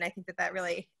way. And I think that that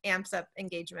really amps up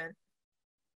engagement.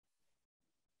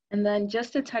 And then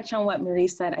just to touch on what Marie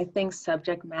said, I think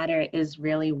subject matter is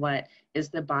really what is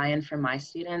the buy-in for my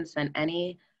students, and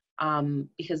any,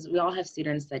 because we all have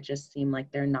students that just seem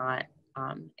like they're not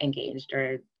engaged,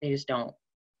 or they just don't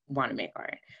want to make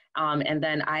art. And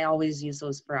then I always use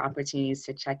those for opportunities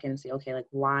to check in and say, okay, like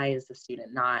why is the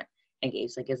student not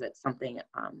engaged? Like, is it something,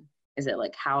 is it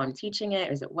like how I'm teaching it?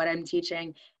 Is it what I'm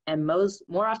teaching? And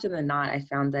more often than not, I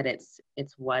found that it's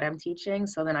what I'm teaching.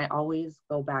 So then I always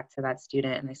go back to that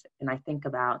student and I think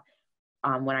about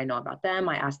what I know about them.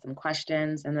 I ask them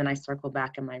questions, and then I circle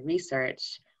back in my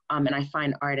research, and I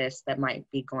find artists that might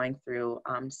be going through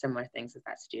similar things as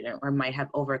that student, or might have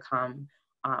overcome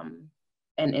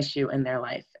an issue in their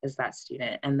life as that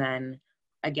student. And then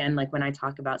again, like when I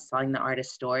talk about selling the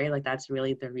artist story, like that's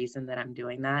really the reason that I'm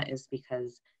doing that, is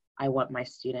because I want my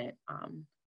student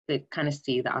to kind of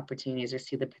see the opportunities or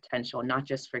see the potential, not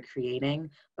just for creating,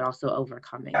 but also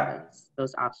overcoming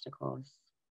those obstacles.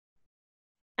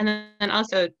 And then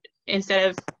also, instead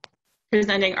of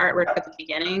presenting artwork at the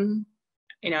beginning,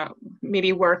 you know,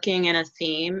 maybe working in a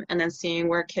theme and then seeing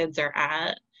where kids are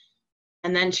at,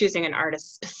 and then choosing an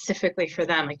artist specifically for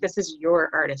them. Like, this is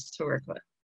your artist to work with.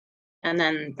 And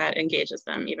then that engages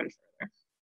them even further.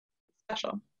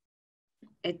 Special.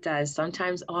 It does.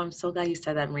 Sometimes, oh, I'm so glad you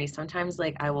said that, Marie. Sometimes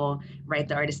like I will write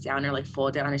the artist down or like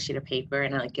fold it on a sheet of paper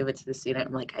and I like give it to the student.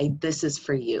 I'm like, this is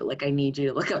for you. Like, I need you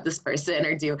to look up this person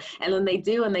or do. And then they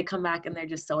do, and they come back and they're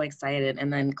just so excited.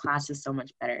 And then class is so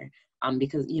much better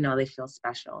because, you know, they feel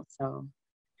special. So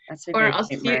that's a great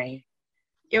point, Marie.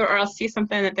 Or I'll see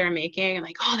something that they're making and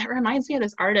like, oh, that reminds me of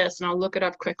this artist. And I'll look it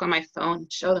up quick on my phone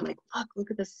and show them like, look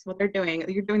at this, what they're doing.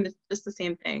 You're doing just the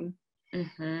same thing.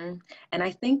 Mm-hmm. And I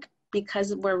think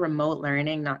because we're remote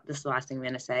learning, this is the last thing I'm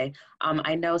going to say,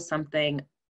 I know something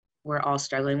we're all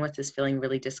struggling with is feeling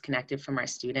really disconnected from our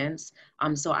students.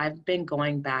 So I've been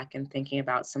going back and thinking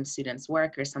about some students'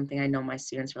 work or something I know my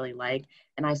students really like,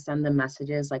 and I send them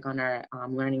messages like on our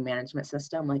learning management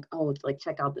system, like, oh, like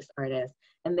check out this artist,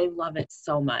 and they love it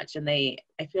so much, and I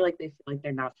feel like they feel like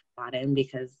they're not forgotten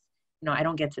because, you know, I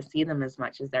don't get to see them as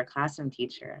much as their classroom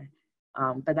teacher,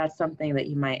 but that's something that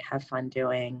you might have fun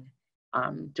doing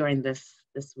during this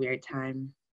weird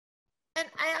time. And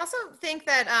I also think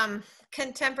that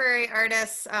contemporary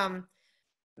artists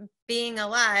being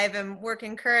alive and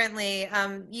working currently,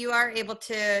 you are able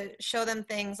to show them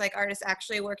things like artists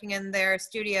actually working in their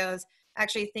studios,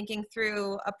 actually thinking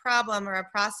through a problem or a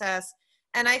process.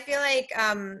 And I feel like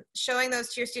showing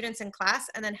those to your students in class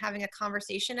and then having a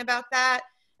conversation about that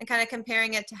and kind of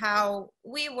comparing it to how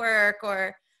we work,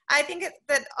 or I think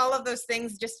that all of those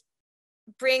things just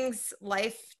brings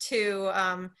life to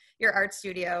your art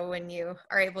studio when you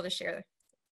are able to share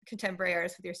contemporary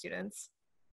artists with your students.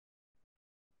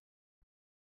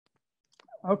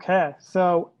 Okay,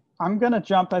 so I'm going to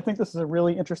jump. I think this is a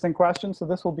really interesting question, so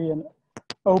this will be an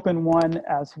open one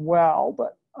as well,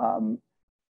 but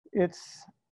it's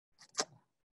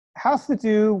has to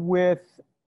do with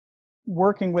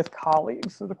working with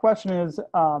colleagues. So the question is,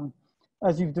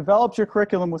 as you've developed your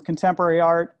curriculum with contemporary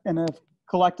art and have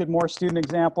collected more student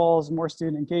examples, more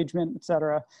student engagement, et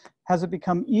cetera, has it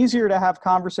become easier to have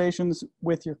conversations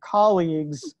with your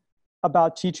colleagues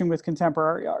about teaching with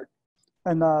contemporary art?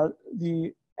 And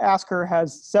the asker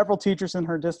has several teachers in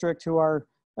her district who are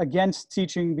against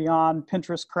teaching beyond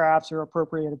Pinterest crafts or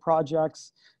appropriated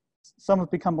projects. Some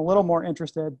have become a little more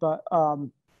interested, but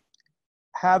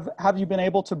have you been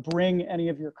able to bring any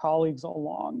of your colleagues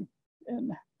along,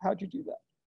 and how'd you do that?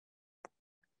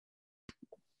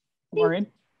 Maureen?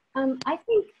 I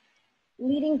think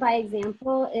leading by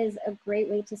example is a great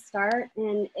way to start.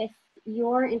 And if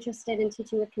you're interested in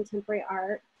teaching with contemporary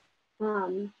art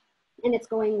and it's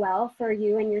going well for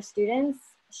you and your students,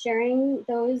 sharing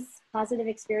those positive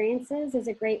experiences is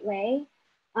a great way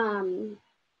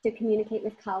to communicate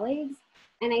with colleagues.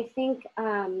 And I think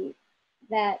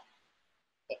that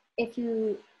if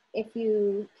you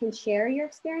can share your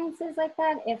experiences like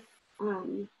that, if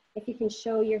you can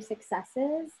show your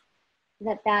successes,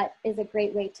 that is a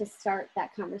great way to start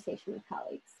that conversation with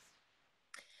colleagues.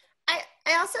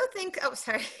 I also think, oh,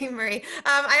 sorry, Marie.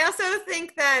 I also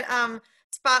think that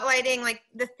spotlighting like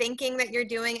the thinking that you're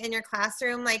doing in your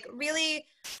classroom, like really,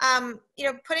 you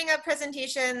know, putting up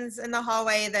presentations in the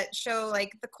hallway that show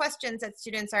like the questions that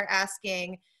students are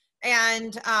asking,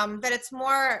 and that it's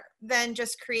more than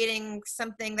just creating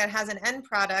something that has an end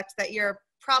product, that you're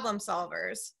problem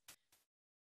solvers.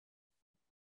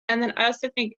 And then I also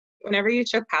think whenever you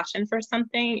show passion for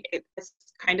something, it's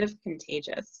kind of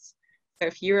contagious. So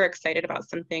if you're excited about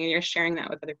something and you're sharing that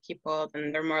with other people,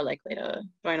 then they're more likely to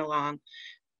join along.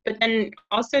 But then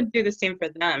also do the same for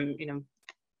them, you know,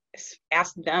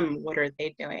 ask them what are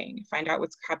they doing, find out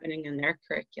what's happening in their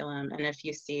curriculum. And if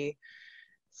you see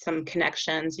some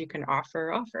connections you can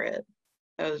offer it.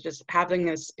 So just having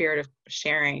a spirit of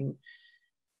sharing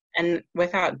and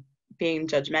without being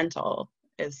judgmental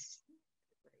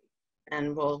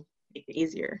will make it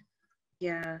easier.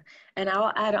 Yeah, and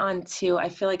I'll add on too, I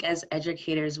feel like as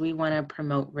educators, we want to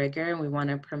promote rigor, and we want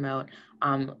to promote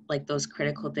like those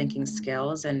critical thinking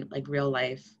skills and like real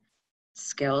life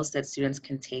skills that students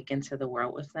can take into the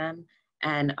world with them.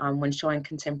 And when showing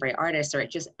contemporary artists or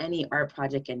just any art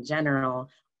project in general,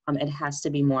 it has to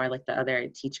be more like the other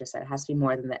teacher said, it has to be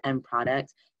more than the end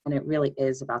product. And it really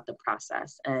is about the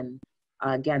process. And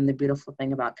again, the beautiful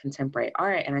thing about contemporary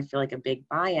art, and I feel like a big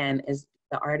buy-in, is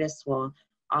the artists will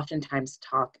oftentimes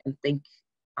talk and think,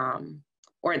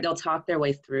 or they'll talk their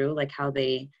way through like how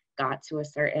they got to a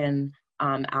certain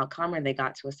outcome, or they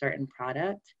got to a certain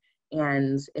product.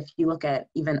 And if you look at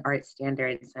even art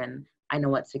standards, and I know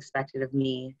what's expected of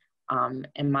me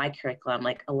in my curriculum,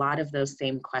 like a lot of those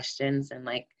same questions and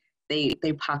like they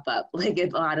pop up, like a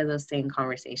lot of those same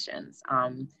conversations.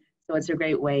 So it's a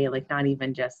great way, like not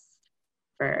even just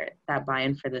for that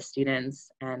buy-in for the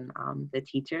students and the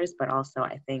teachers, but also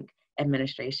I think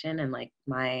administration and like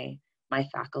my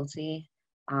faculty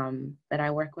that I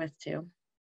work with too.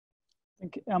 I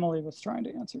think Emily was trying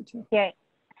to answer too. Yeah.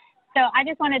 So I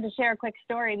just wanted to share a quick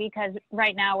story, because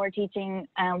right now we're teaching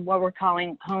what we're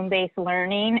calling home-based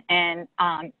learning, and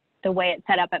the way it's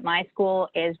set up at my school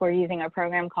is we're using a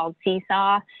program called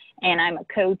Seesaw, and I'm a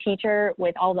co-teacher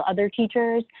with all the other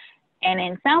teachers. And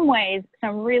in some ways,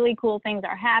 some really cool things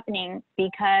are happening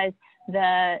because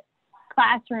the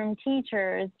classroom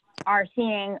teachers are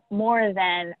seeing more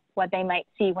than what they might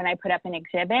see when I put up an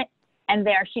exhibit. and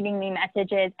they are shooting me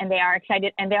messages, and they are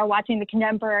excited, and they're watching the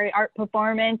contemporary art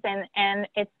performance, and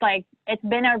it's like, it's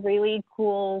been a really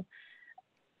cool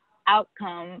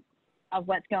outcome of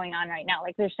what's going on right now.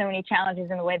 Like, there's so many challenges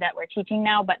in the way that we're teaching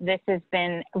now, but this has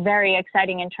been very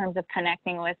exciting in terms of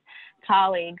connecting with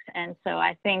colleagues. And so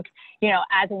I think, you know,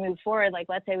 as we move forward, like,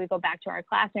 let's say we go back to our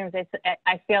classrooms,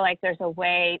 I feel like there's a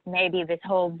way maybe this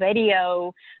whole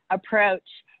video approach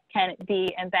can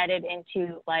be embedded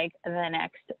into like the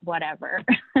next whatever.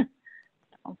 So.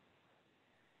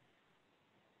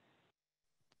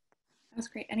 That was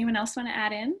great. Anyone else want to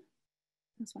add in?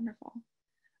 That's wonderful.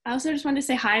 I also just wanted to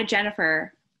say hi to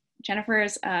Jennifer. Jennifer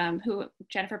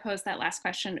posed that last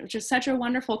question, which is such a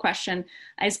wonderful question,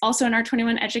 is also an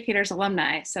Art21 Educators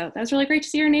alumni. So that was really great to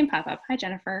see your name pop up. Hi,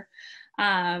 Jennifer.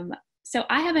 So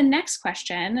I have a next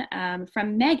question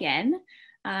from Megan.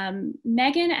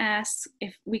 Megan asks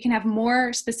if we can have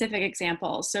more specific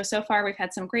examples. So far we've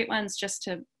had some great ones. Just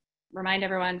to remind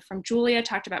everyone, from Julia,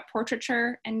 talked about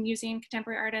portraiture and using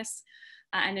contemporary artists.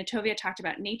 And Natovia talked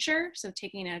about nature, so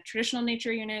taking a traditional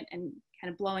nature unit and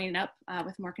kind of blowing it up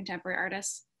with more contemporary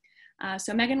artists.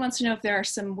 So Megan wants to know if there are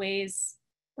some ways,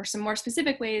 or some more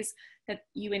specific ways, that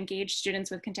you engage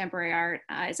students with contemporary art.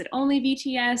 Is it only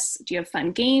VTS? Do you have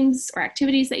fun games or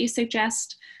activities that you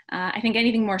suggest? I think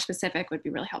anything more specific would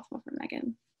be really helpful for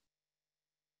Megan.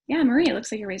 Yeah, Marie, it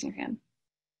looks like you're raising your hand.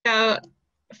 So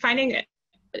finding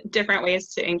different ways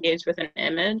to engage with an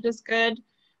image is good.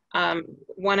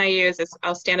 One I use is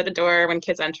I'll stand at the door when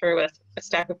kids enter with a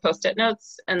stack of Post-it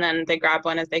notes, and then they grab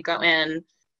one as they go in,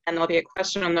 and there'll be a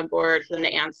question on the board for them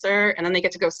to answer, and then they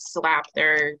get to go slap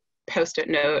their Post-it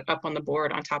note up on the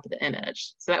board on top of the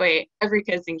image. So that way every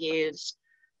kid's engaged,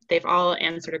 they've all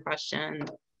answered a question,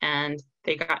 and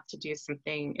they got to do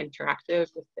something interactive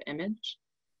with the image,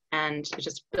 and it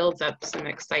just builds up some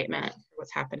excitement for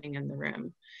what's happening in the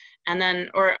room. And then,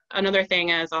 or another thing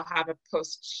is I'll have a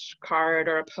postcard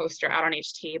or a poster out on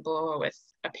each table with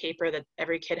a paper that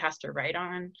every kid has to write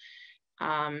on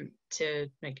to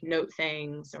like note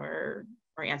things or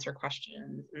answer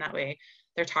questions. And that way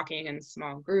they're talking in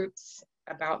small groups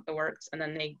about the works, and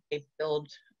then they build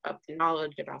up the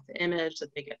knowledge about the image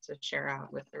that they get to share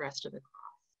out with the rest of the class.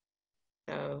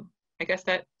 So I guess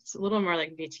that's a little more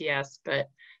like VTS, but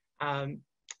and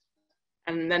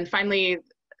then finally,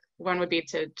 one would be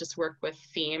to just work with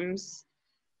themes.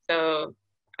 So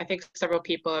I think several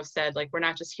people have said, like, we're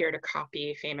not just here to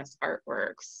copy famous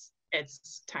artworks.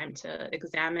 It's time to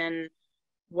examine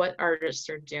what artists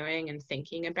are doing and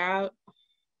thinking about,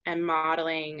 and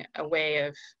modeling a way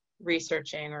of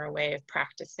researching or a way of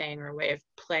practicing or a way of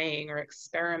playing or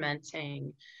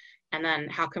experimenting. And then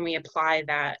how can we apply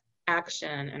that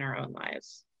action in our own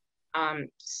lives?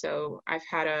 So I've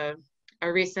had a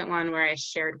recent one where I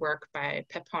shared work by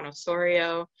Pepon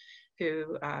Osorio,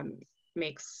 who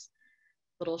makes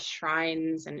little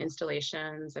shrines and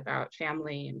installations about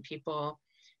family and people.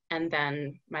 And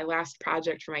then my last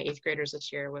project for my 8th graders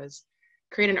this year was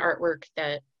create an artwork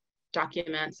that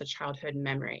documents a childhood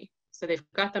memory. So they've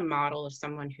got the model of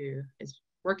someone who is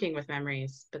working with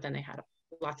memories, but then they had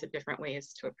lots of different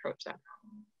ways to approach that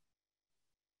problem.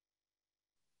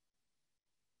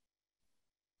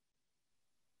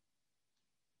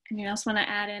 Anyone else want to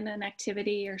add in an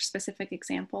activity or specific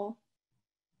example?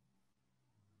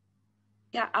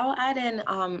 Yeah, I'll add in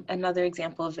another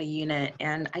example of a unit,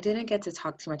 and I didn't get to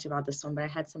talk too much about this one, but I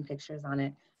had some pictures on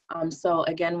it. So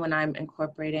again, when I'm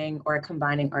incorporating or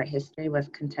combining art history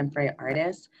with contemporary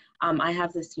artists, I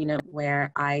have this unit where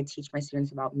I teach my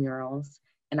students about murals,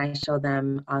 and I show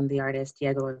them the artist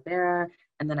Diego Rivera,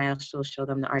 and then I also show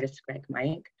them the artist Greg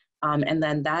Mike. And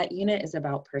then that unit is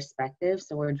about perspective.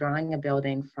 So we're drawing a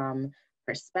building from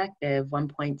perspective, 1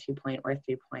 point, 2 point, or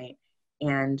 3 point.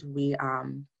 And we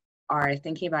are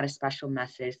thinking about a special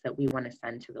message that we want to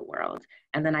send to the world.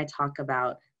 And then I talk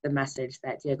about the message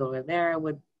that Diego Rivera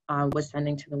was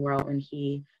sending to the world when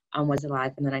he was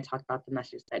alive. And then I talk about the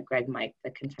message that Greg Mike, the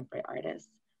contemporary artist,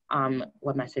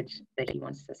 what message that he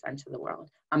wants to send to the world.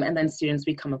 And then students,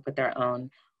 we come up with their own.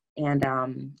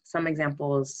 And some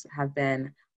examples have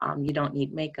been, you don't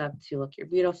need makeup to look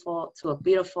beautiful,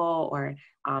 or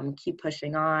keep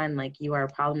pushing on, like you are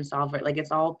a problem solver. Like,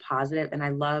 it's all positive, and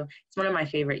it's one of my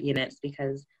favorite units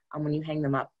because when you hang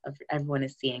them up, everyone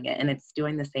is seeing it, and it's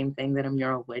doing the same thing that a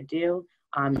mural would do,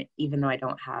 even though I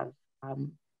don't have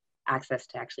access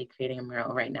to actually creating a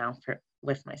mural right now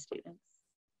with my students.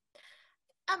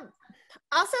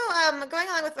 Also, going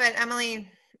along with what Emily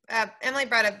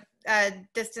brought up,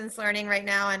 distance learning right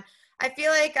now, and I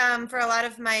feel like for a lot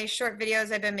of my short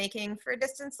videos I've been making for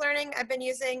distance learning, I've been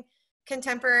using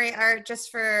contemporary art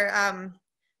just for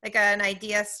like an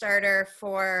idea starter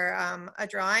for a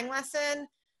drawing lesson.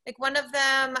 Like one of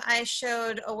them, I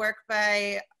showed a work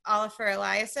by Oliver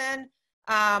Eliasson,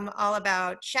 all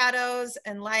about shadows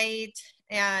and light.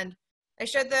 And I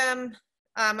showed them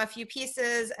a few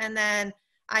pieces, and then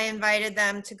I invited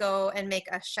them to go and make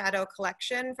a shadow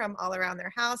collection from all around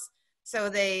their house. So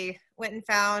they went and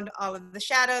found all of the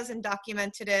shadows and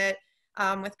documented it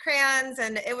with crayons,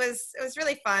 and it was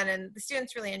really fun, and the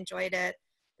students really enjoyed it.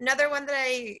 Another one that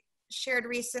I shared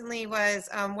recently was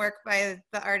work by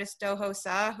the artist Doho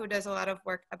Sa, who does a lot of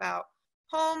work about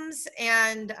homes.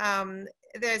 And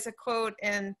there's a quote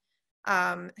in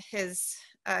his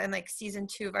in like season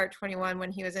 2 of Art21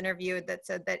 when he was interviewed that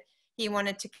said that he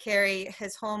wanted to carry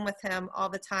his home with him all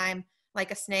the time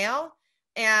like a snail.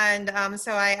 And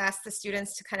so I asked the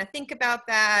students to kind of think about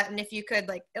that, and if you could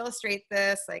like illustrate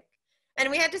this, like, and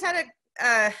we had just had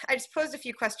I just posed a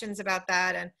few questions about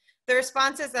that, and the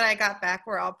responses that I got back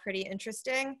were all pretty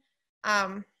interesting.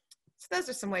 So those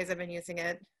are some ways I've been using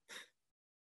it.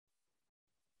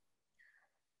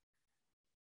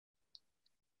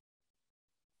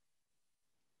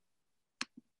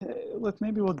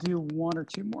 Maybe we'll do 1 or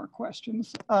 2 more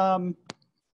questions. Got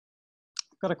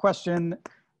a question.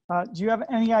 Do you have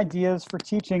any ideas for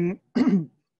teaching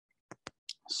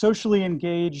socially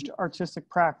engaged artistic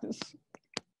practice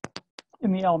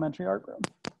in the elementary art room?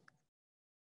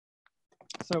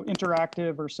 So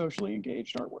interactive or socially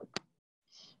engaged artwork.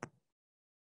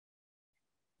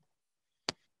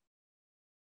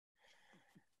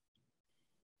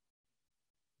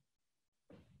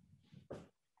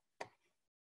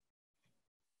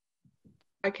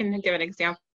 I can give an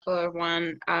example of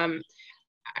one.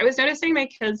 I was noticing my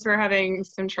kids were having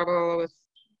some trouble with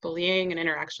bullying and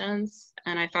interactions,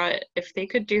 and I thought if they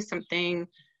could do something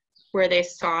where they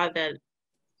saw that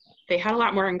they had a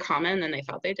lot more in common than they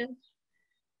thought they did,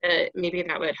 maybe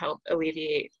that would help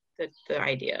alleviate the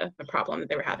problem that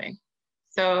they were having.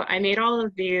 So I made all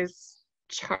of these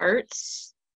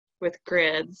charts with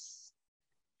grids,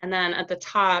 and then at the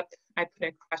top I put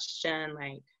a question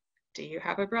like, do you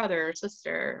have a brother or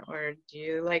sister, or do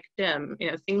you like gym?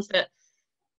 You know, things that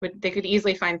they could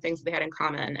easily find things they had in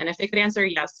common. And if they could answer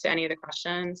yes to any of the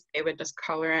questions, they would just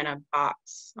color in a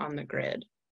box on the grid.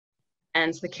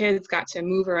 And so the kids got to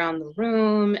move around the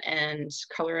room and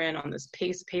color in on this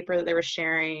paper that they were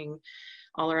sharing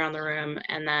all around the room.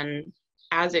 And then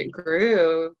as it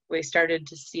grew, we started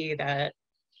to see that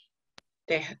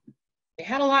they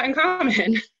had a lot in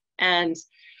common. And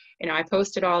you know, I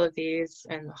posted all of these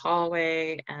in the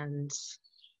hallway, and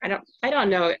I don't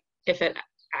know if it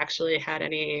actually had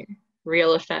any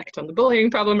real effect on the bullying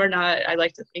problem or not. I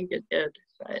like to think it did,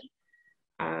 but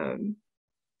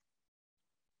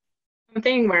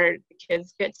something where the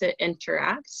kids get to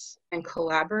interact and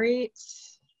collaborate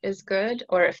is good.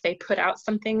 Or if they put out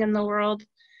something in the world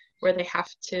where they have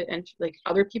to, like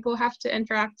other people have to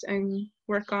interact and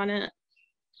work on it,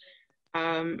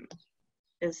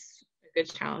 is a good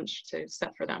challenge to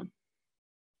set for them.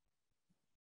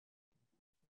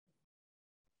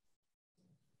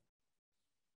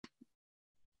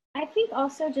 I think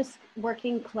also just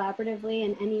working collaboratively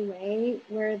in any way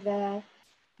where the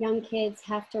young kids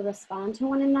have to respond to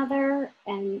one another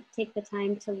and take the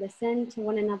time to listen to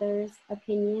one another's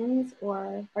opinions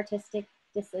or artistic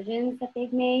decisions that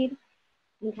they've made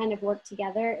and kind of work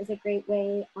together is a great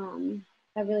way,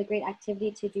 a really great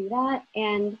activity to do that.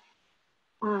 And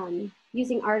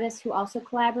using artists who also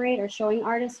collaborate or showing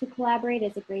artists who collaborate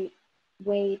is a great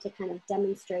way to kind of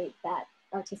demonstrate that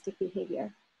artistic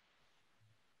behavior.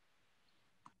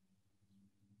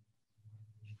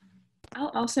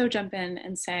 I'll also jump in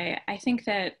and say, I think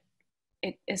that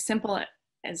it is simple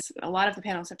as a lot of the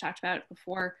panels have talked about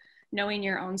before, knowing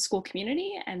your own school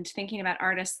community and thinking about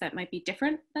artists that might be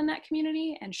different than that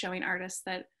community and showing artists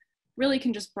that really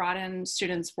can just broaden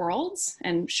students' worlds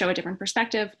and show a different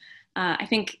perspective. I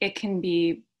think it can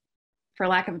be, for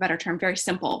lack of a better term, very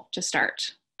simple to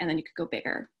start, and then you could go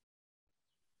bigger.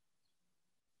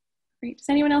 Great. Does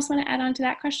anyone else want to add on to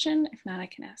that question? If not, I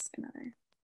can ask another.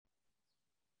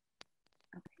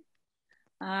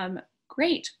 Okay.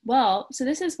 Great. Well, so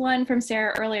this is one from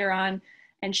Sarah earlier on,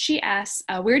 and she asks,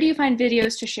 where do you find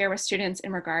videos to share with students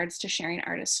in regards to sharing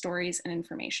artist stories and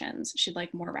informations? She'd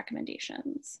like more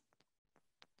recommendations.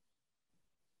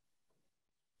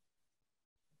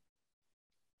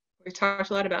 We talked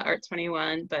a lot about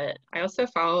Art21, but I also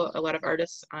follow a lot of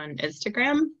artists on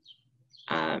Instagram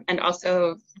and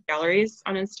also galleries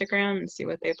on Instagram and see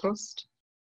what they post.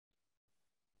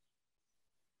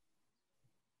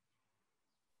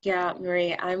 Yeah,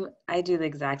 Marie, I do the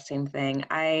exact same thing.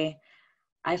 I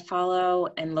I follow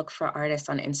and look for artists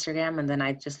on Instagram, and then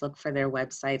I just look for their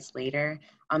websites later,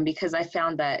 because I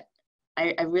found that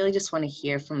I really just want to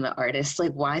hear from the artists,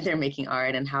 like why they're making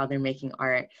art and how they're making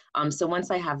art. So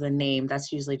once I have the name,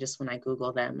 that's usually just when I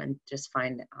Google them and just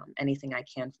find anything I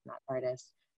can from that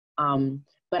artist.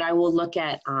 But I will look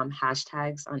at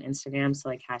hashtags on Instagram, so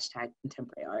like hashtag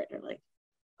contemporary art,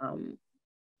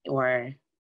 or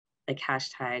like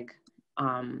hashtag,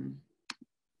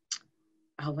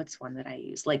 oh, what's one that I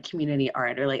use? Like community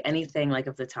art, or like anything like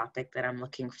of the topic that I'm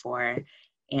looking for.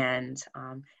 And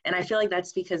I feel like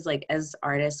that's because like as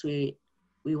artists, we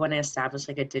want to establish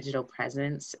like a digital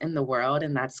presence in the world,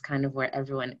 and that's kind of where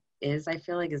everyone is, I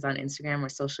feel like, is on Instagram or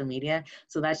social media.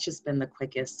 So that's just been the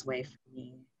quickest way for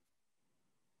me.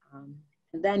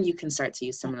 And then you can start to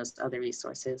use some of those other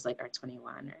resources like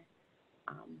Art21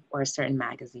 or certain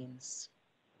magazines.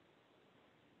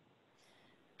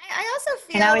 I also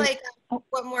feel like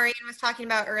what Maureen was talking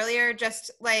about earlier,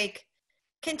 just like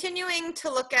continuing to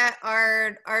look at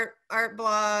art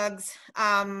blogs.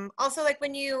 Also, like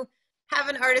when you have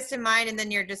an artist in mind and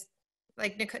then you're just,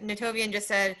 like Natovian just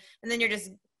said, and then you're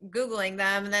just Googling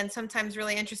them, and then sometimes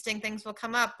really interesting things will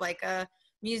come up, like a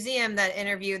museum that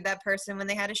interviewed that person when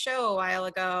they had a show a while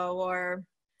ago, or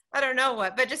I don't know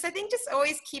what, but just I think just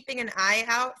always keeping an eye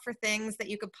out for things that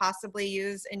you could possibly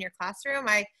use in your classroom.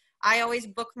 I always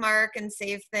bookmark and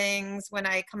save things when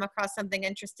I come across something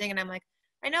interesting, and I'm like,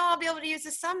 I know I'll be able to use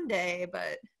this someday,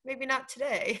 but maybe not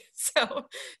today. So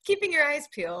keeping your eyes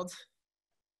peeled.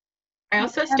 I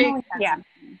also Yeah.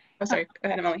 Oh, sorry. Go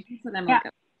ahead, Emily. Yeah.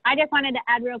 I just wanted to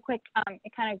add real quick.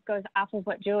 It kind of goes off of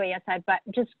what Julia said, but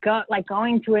just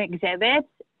going to exhibits,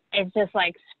 it just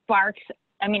like sparks.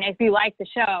 I mean, if you like the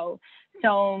show,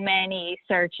 so many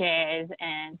searches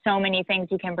and so many things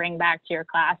you can bring back to your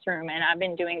classroom. And I've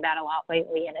been doing that a lot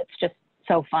lately, and it's just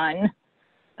so fun.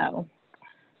 So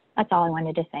that's all I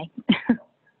wanted to say.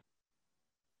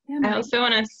 I also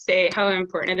want to say how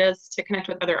important it is to connect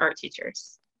with other art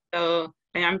teachers. So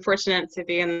I'm fortunate to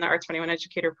be in the Art21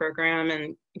 educator program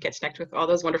and get to connect with all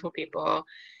those wonderful people.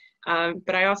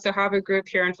 But I also have a group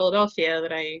here in Philadelphia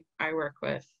that I work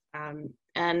with,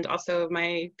 and also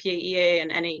my PAEA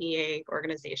and NAEA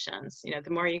organizations. You know, the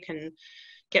more you can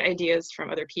get ideas from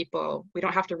other people, we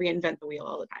don't have to reinvent the wheel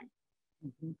all the time.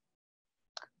 Mm-hmm.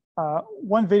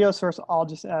 One video source I'll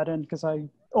just add in, because I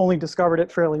only discovered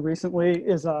it fairly recently,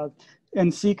 is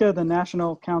NCECA, the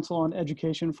National Council on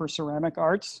Education for Ceramic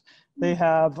Arts. They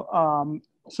have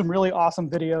some really awesome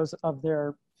videos of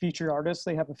their featured artists.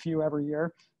 They have a few every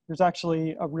year. There's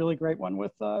actually a really great one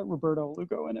with Roberto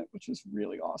Lugo in it, which is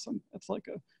really awesome. It's like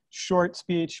a short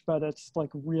speech, but it's like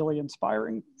really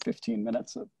inspiring, 15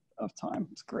 minutes of time.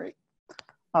 It's great.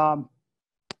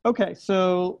 Okay,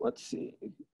 so let's see.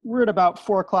 We're at about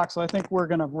 4 o'clock, so I think we're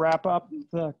gonna wrap up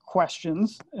the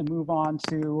questions and move on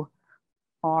to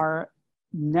our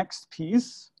next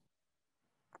piece.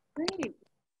 Great.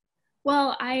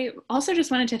 Well, I also just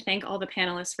wanted to thank all the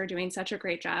panelists for doing such a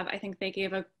great job. I think they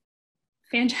gave a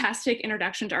fantastic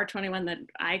introduction to Art21 that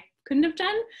I couldn't have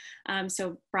done.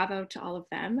 So bravo to all of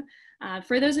them.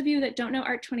 For those of you that don't know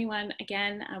Art21,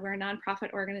 again, we're a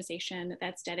nonprofit organization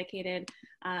that's dedicated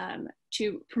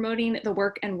to promoting the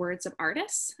work and words of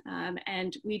artists.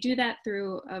 And we do that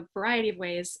through a variety of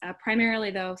ways,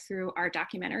 primarily though through our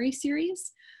documentary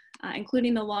series,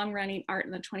 including the long-running Art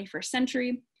in the 21st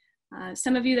Century.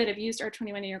 Some of you that have used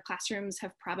Art21 in your classrooms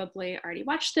have probably already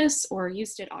watched this or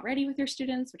used it already with your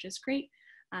students, which is great.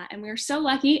 And we're so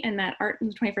lucky in that Art in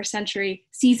the 21st Century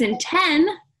Season 10,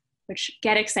 which,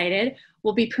 get excited,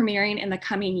 will be premiering in the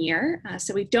coming year.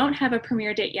 So we don't have a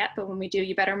premiere date yet, but when we do,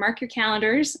 you better mark your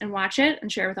calendars and watch it and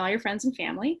share it with all your friends and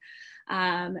family.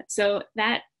 So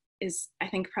that is, I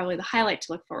think, probably the highlight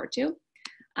to look forward to.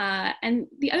 And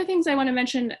the other things I want to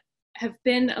mention have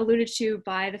been alluded to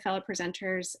by the fellow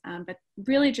presenters, but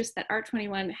really just that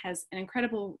Art21 has an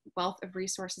incredible wealth of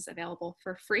resources available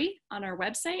for free on our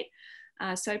website.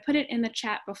 So I put it in the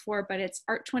chat before, but it's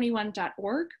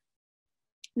art21.org.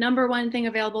 Number one thing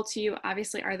available to you,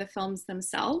 obviously, are the films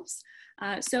themselves.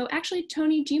 So actually,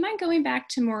 Tony, do you mind going back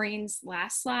to Maureen's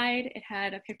last slide? It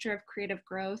had a picture of creative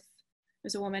growth.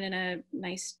 There's a woman in a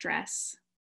nice dress,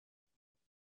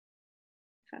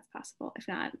 if that's possible. If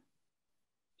not,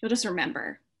 you'll just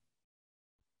remember.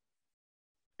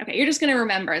 Okay, you're just gonna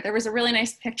remember. There was a really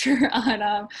nice picture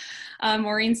on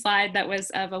Maureen's slide that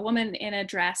was of a woman in a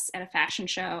dress at a fashion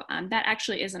show. That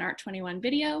actually is an Art21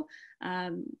 video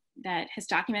that has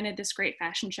documented this great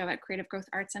fashion show at Creative Growth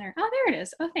Art Center. Oh, there it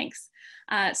is. Oh, thanks.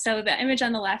 So the image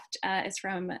on the left is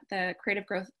from the Creative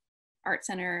Growth Art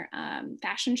Center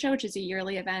fashion show, which is a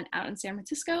yearly event out in San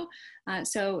Francisco.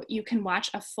 So you can watch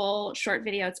a full short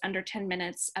video, it's under 10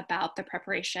 minutes, about the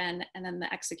preparation and then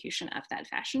the execution of that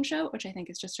fashion show, which I think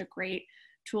is just a great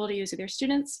tool to use with your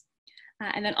students.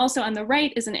 And then also on the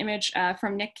right is an image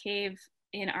from Nick Cave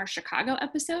in our Chicago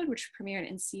episode, which premiered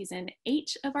in season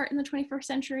 8 of Art in the 21st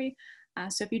Century.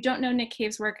 So if you don't know Nick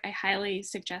Cave's work, I highly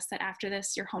suggest that after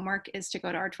this, your homework is to go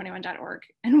to art21.org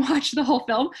and watch the whole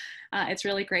film. It's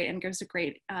really great and gives a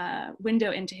great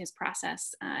window into his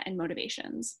process and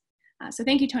motivations. So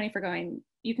thank you, Tony, for going.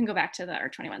 You can go back to the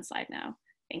Art21 slide now.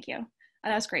 Thank you.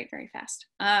 That was great, very fast.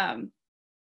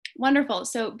 Wonderful.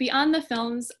 So beyond the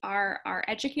films are our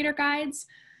educator guides.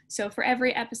 So for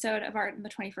every episode of Art in the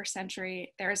 21st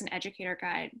Century, there is an educator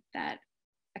guide that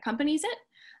accompanies it.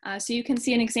 So you can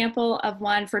see an example of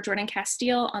one for Jordan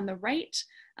Castile on the right.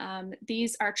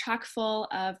 These are chock full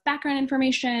of background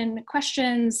information,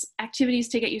 questions, activities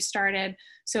to get you started.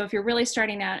 So if you're really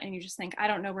starting out and you just think, I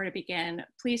don't know where to begin,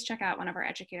 please check out one of our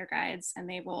educator guides and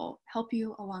they will help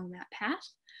you along that path.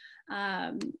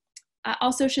 I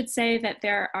also should say that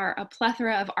there are a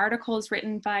plethora of articles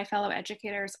written by fellow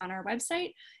educators on our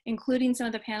website, including some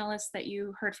of the panelists that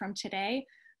you heard from today.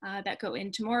 That go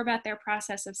into more about their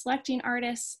process of selecting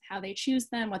artists, how they choose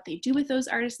them, what they do with those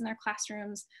artists in their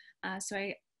classrooms. So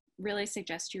I really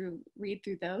suggest you read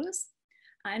through those.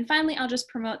 And finally, I'll just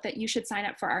promote that you should sign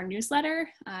up for our newsletter.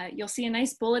 You'll see a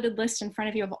nice bulleted list in front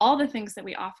of you of all the things that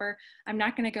we offer. I'm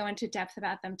not going to go into depth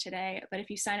about them today, but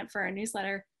if you sign up for our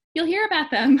newsletter, you'll hear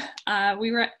about them.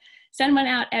 We send one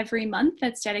out every month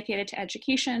that's dedicated to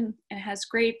education and has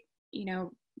great,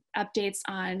 updates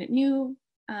on new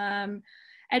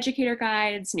educator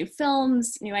guides, new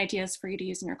films, new ideas for you to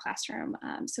use in your classroom.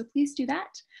 So please do that.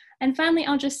 And finally,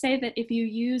 I'll just say that if you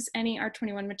use any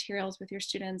Art21 materials with your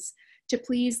students, to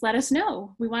please let us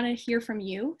know. We want to hear from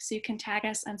you, so you can tag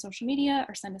us on social media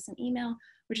or send us an email.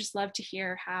 We just love to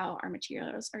hear how our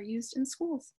materials are used in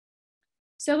schools.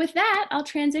 So with that, I'll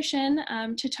transition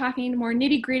to talking more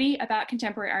nitty-gritty about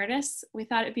contemporary artists. We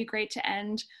thought it'd be great to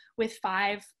end with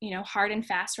 5, hard and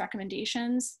fast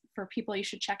recommendations for people you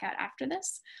should check out after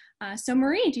this. So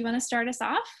Marie, do you want to start us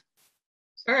off?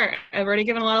 Sure. I've already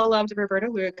given a lot of love to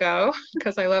Roberto Lugo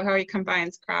because I love how he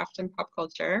combines craft and pop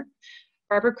culture.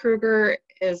 Barbara Kruger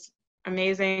is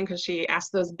amazing because she asks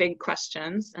those big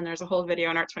questions, and there's a whole video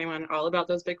on Art21 all about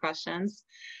those big questions.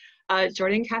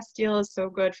 Jordan Castile is so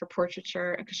good for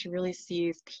portraiture because she really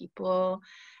sees people.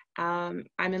 I'm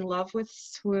in love with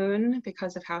Swoon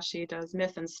because of how she does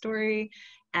myth and story,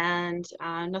 and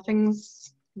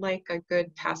nothing's like a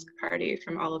good task party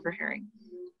from Oliver Herring.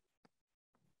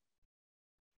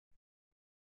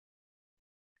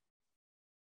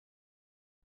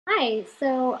 Hi,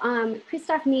 so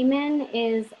Christoph Niemann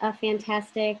is a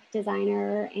fantastic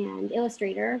designer and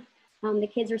illustrator. The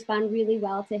kids respond really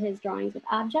well to his drawings with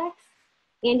objects.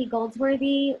 Andy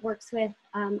Goldsworthy works with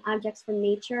objects from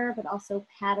nature, but also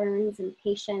patterns and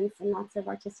patience and lots of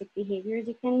artistic behaviors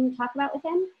you can talk about with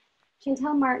him.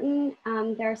 Chantel Martin,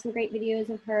 there are some great videos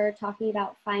of her talking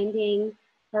about finding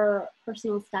her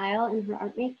personal style in her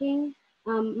art making.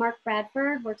 Mark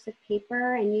Bradford works with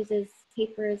paper and uses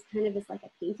paper as kind of as like a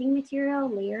painting material,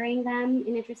 layering them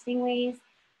in interesting ways.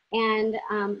 And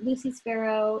Lucy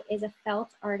Sparrow is a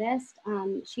felt artist.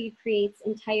 She creates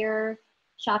entire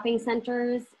shopping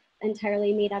centers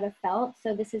entirely made out of felt.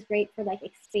 So this is great for like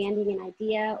expanding an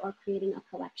idea or creating a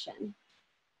collection.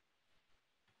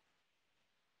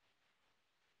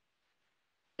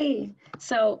 Hey,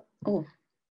 so, am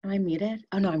I muted?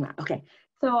 Oh, no, I'm not. Okay.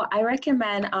 So I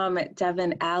recommend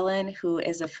Devin Allen, who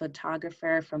is a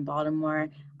photographer from Baltimore.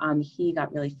 He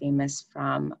got really famous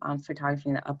from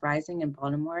photographing the uprising in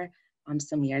Baltimore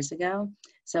some years ago.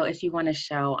 So if you want to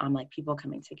show like people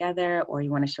coming together, or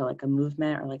you want to show like a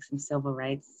movement or like some civil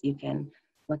rights, you can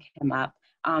look him up.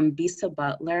 Bisa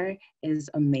Butler is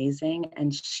amazing,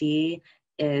 and she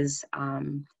is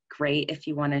great if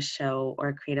you want to show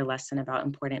or create a lesson about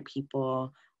important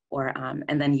people, or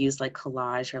and then use like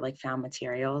collage or like found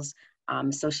materials.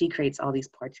 So she creates all these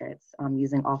portraits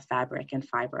using all fabric and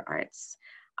fiber arts.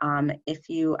 I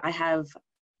have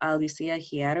Lucia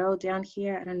Hierro down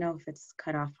here. I don't know if it's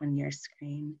cut off on your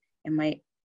screen. It might,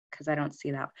 because I don't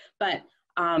see that. But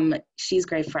she's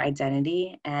great for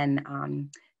identity, and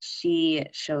she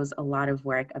shows a lot of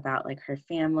work about like her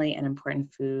family and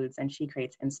important foods, and she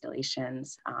creates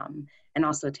installations and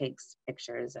also takes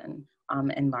pictures and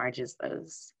enlarges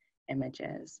those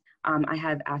images. I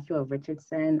have Afua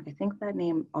Richardson. I think that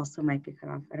name also might be cut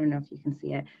off. I don't know if you can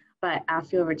see it, but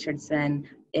Afua Richardson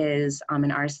is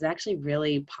an artist that's actually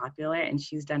really popular, and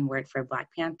she's done work for Black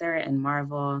Panther and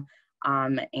Marvel.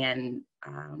 and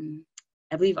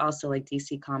I believe also like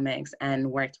DC Comics,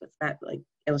 and worked with that, like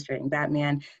illustrating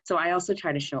Batman. So I also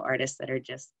try to show artists that are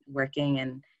just working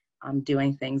and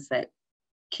doing things that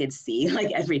kids see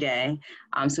like every day.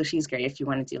 So she's great if you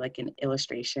want to do like an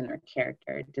illustration or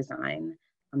character design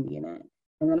unit.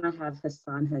 And then I have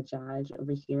Hassan Hajjaj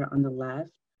over here on the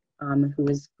left, who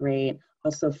is great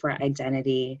also for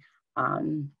identity.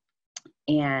 And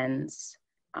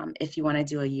if you want to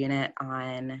do a unit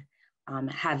on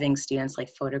having students like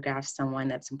photograph someone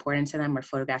that's important to them, or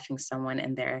photographing someone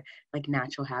in their like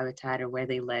natural habitat or where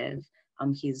they live,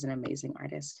 he's an amazing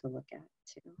artist to look at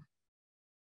too.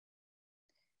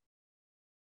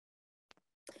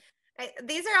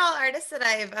 These are all artists that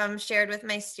I've shared with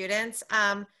my students.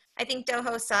 I think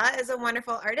Doho Sa is a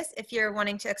wonderful artist if you're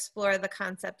wanting to explore the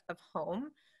concept of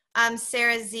home.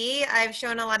 Sarah Z, I've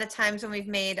shown a lot of times when we've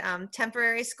made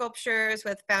temporary sculptures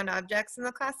with found objects in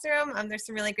the classroom. There's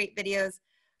some really great videos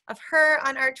of her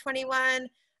on Art21.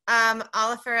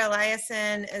 Oliver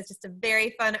Eliasson is just a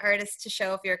very fun artist to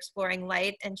show if you're exploring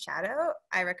light and shadow.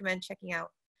 I recommend checking out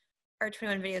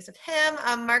Art21 videos of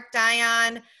him. Mark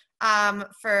Dion,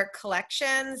 for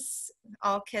collections.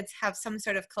 All kids have some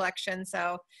sort of collection,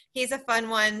 so he's a fun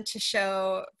one to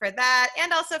show for that,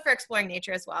 and also for exploring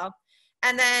nature as well.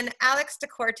 And then Alex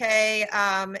DeCorte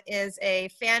is a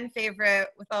fan favorite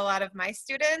with a lot of my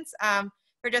students.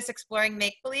 For just exploring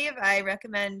make-believe, I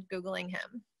recommend Googling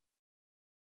him.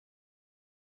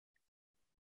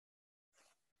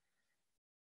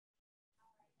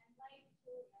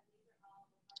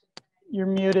 You're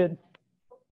muted.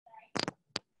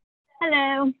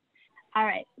 Hello. All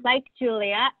right. Like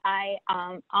Julia, I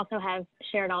also have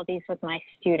shared all these with my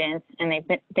students, and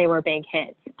they were big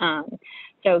hits.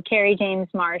 So Carrie James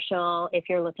Marshall, if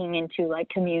you're looking into like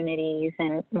communities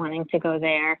and wanting to go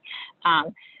there.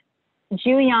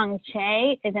 Ju Young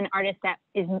Che is an artist that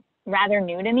is rather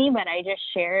new to me, but I just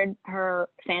shared her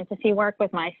fantasy work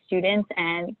with my students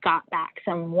and got back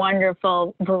some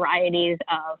wonderful varieties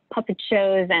of puppet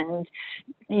shows and,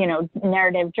 you know,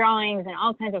 narrative drawings and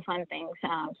all kinds of fun things.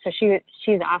 So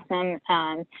she's awesome.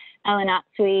 Ellen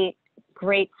Atsui,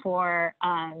 great for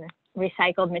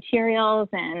recycled materials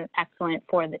and excellent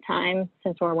for the time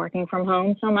since we're working from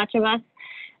home, so much of us.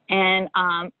 And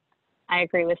I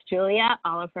agree with Julia,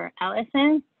 Oliver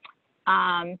Ellison.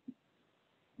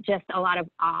 Just a lot of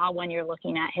awe when you're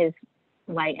looking at his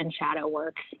light and shadow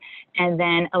works. And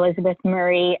then Elizabeth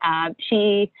Murray,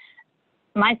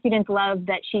 my students love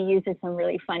that she uses some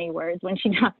really funny words when she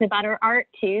talks about her art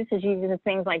too. So she uses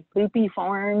things like loopy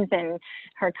forms, and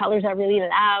her colors are really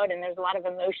loud, and there's a lot of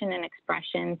emotion and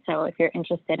expression. So if you're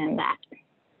interested in that.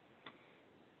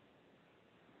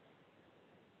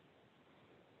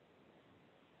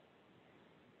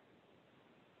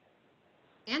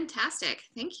 Fantastic.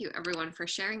 Thank you, everyone, for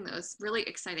sharing those really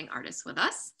exciting artists with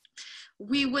us.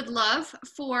 We would love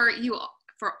for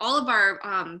all of our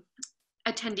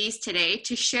attendees today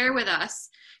to share with us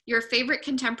your favorite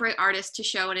contemporary artist to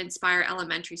show and inspire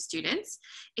elementary students.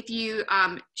 If you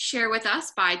share with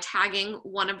us by tagging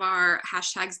one of our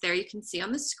hashtags there you can see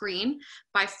on the screen,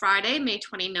 by Friday, May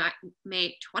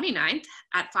 29th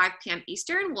at 5 p.m.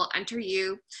 Eastern, we'll enter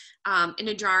you in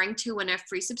a drawing to win a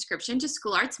free subscription to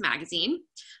School Arts Magazine.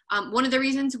 One of the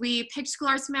reasons we picked School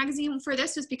Arts Magazine for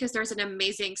this was because there's an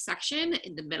amazing section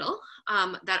in the middle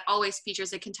that always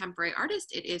features a contemporary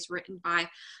artist. It is written by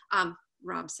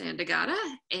Rob Sandagata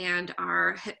and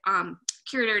our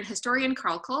curator and historian,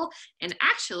 Carl Cole. And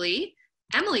actually,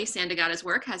 Emily Sandagata's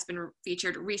work has been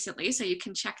featured recently, so you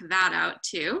can check that out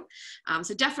too.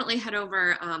 So definitely head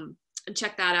over and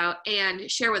check that out and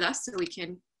share with us so we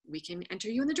can enter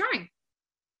you in the drawing.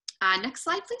 Next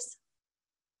slide, please.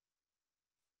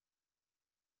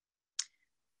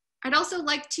 I'd also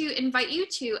like to invite you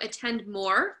to attend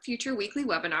more future weekly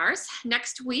webinars.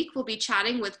 Next week, we'll be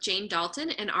chatting with Jane Dalton,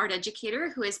 an art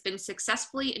educator who has been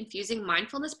successfully infusing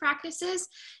mindfulness practices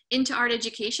into art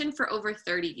education for over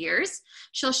 30 years.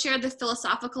 She'll share the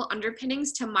philosophical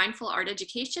underpinnings to mindful art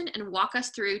education and walk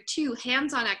us through 2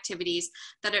 hands-on activities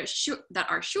that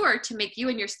are sure to make you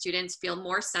and your students feel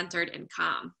more centered and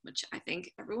calm, which I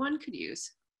think everyone could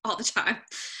use all the time.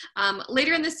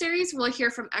 Later in the series, we'll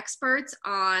hear from experts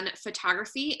on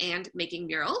photography and making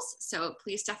murals. So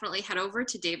please definitely head over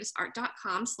to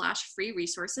davisart.com/free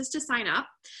resources to sign up.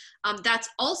 That's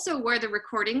also where the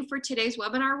recording for today's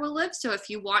webinar will live. So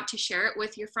if you want to share it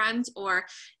with your friends, or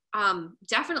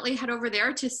definitely head over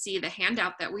there to see the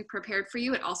handout that we prepared for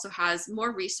you. It also has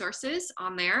more resources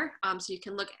on there, so you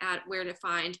can look at where to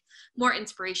find more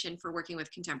inspiration for working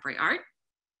with contemporary art.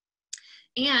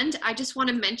 And I just want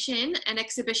to mention an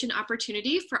exhibition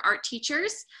opportunity for art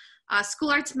teachers.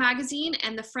 School Arts Magazine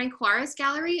and the Frank Juarez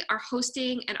Gallery are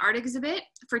hosting an art exhibit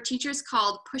for teachers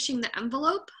called Pushing the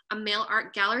Envelope, a mail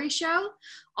art gallery show.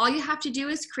 All you have to do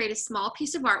is create a small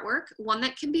piece of artwork, one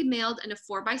that can be mailed in a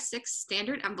 4x6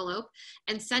 standard envelope,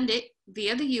 and send it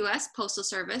via the US Postal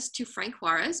Service to Frank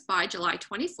Juarez by July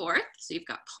 24th, so you've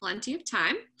got plenty of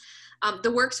time.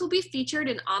 The works will be featured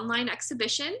in online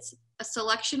exhibitions. A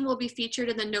selection will be featured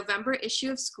in the November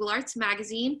issue of School Arts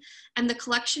Magazine, and the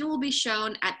collection will be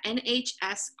shown at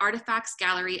NHS Artifacts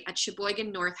Gallery at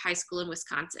Sheboygan North High School in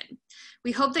Wisconsin.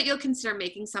 We hope that you'll consider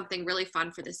making something really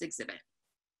fun for this exhibit.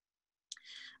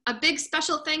 A big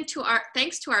special thanks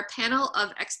to our panel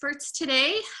of experts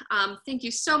today. Thank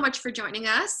you so much for joining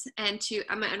us, and to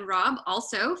Emma and Rob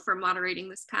also for moderating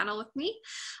this panel with me.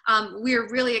 We're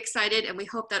really excited, and we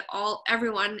hope that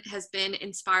everyone has been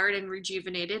inspired and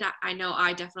rejuvenated. I know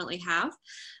I definitely have.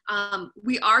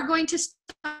 We are going to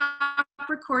stop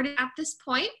recording at this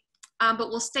point, but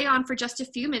we'll stay on for just a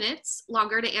few minutes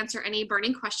longer to answer any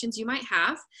burning questions you might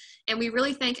have. And we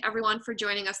really thank everyone for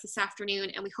joining us this afternoon,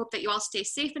 and we hope that you all stay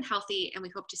safe and healthy, and we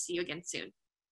hope to see you again soon.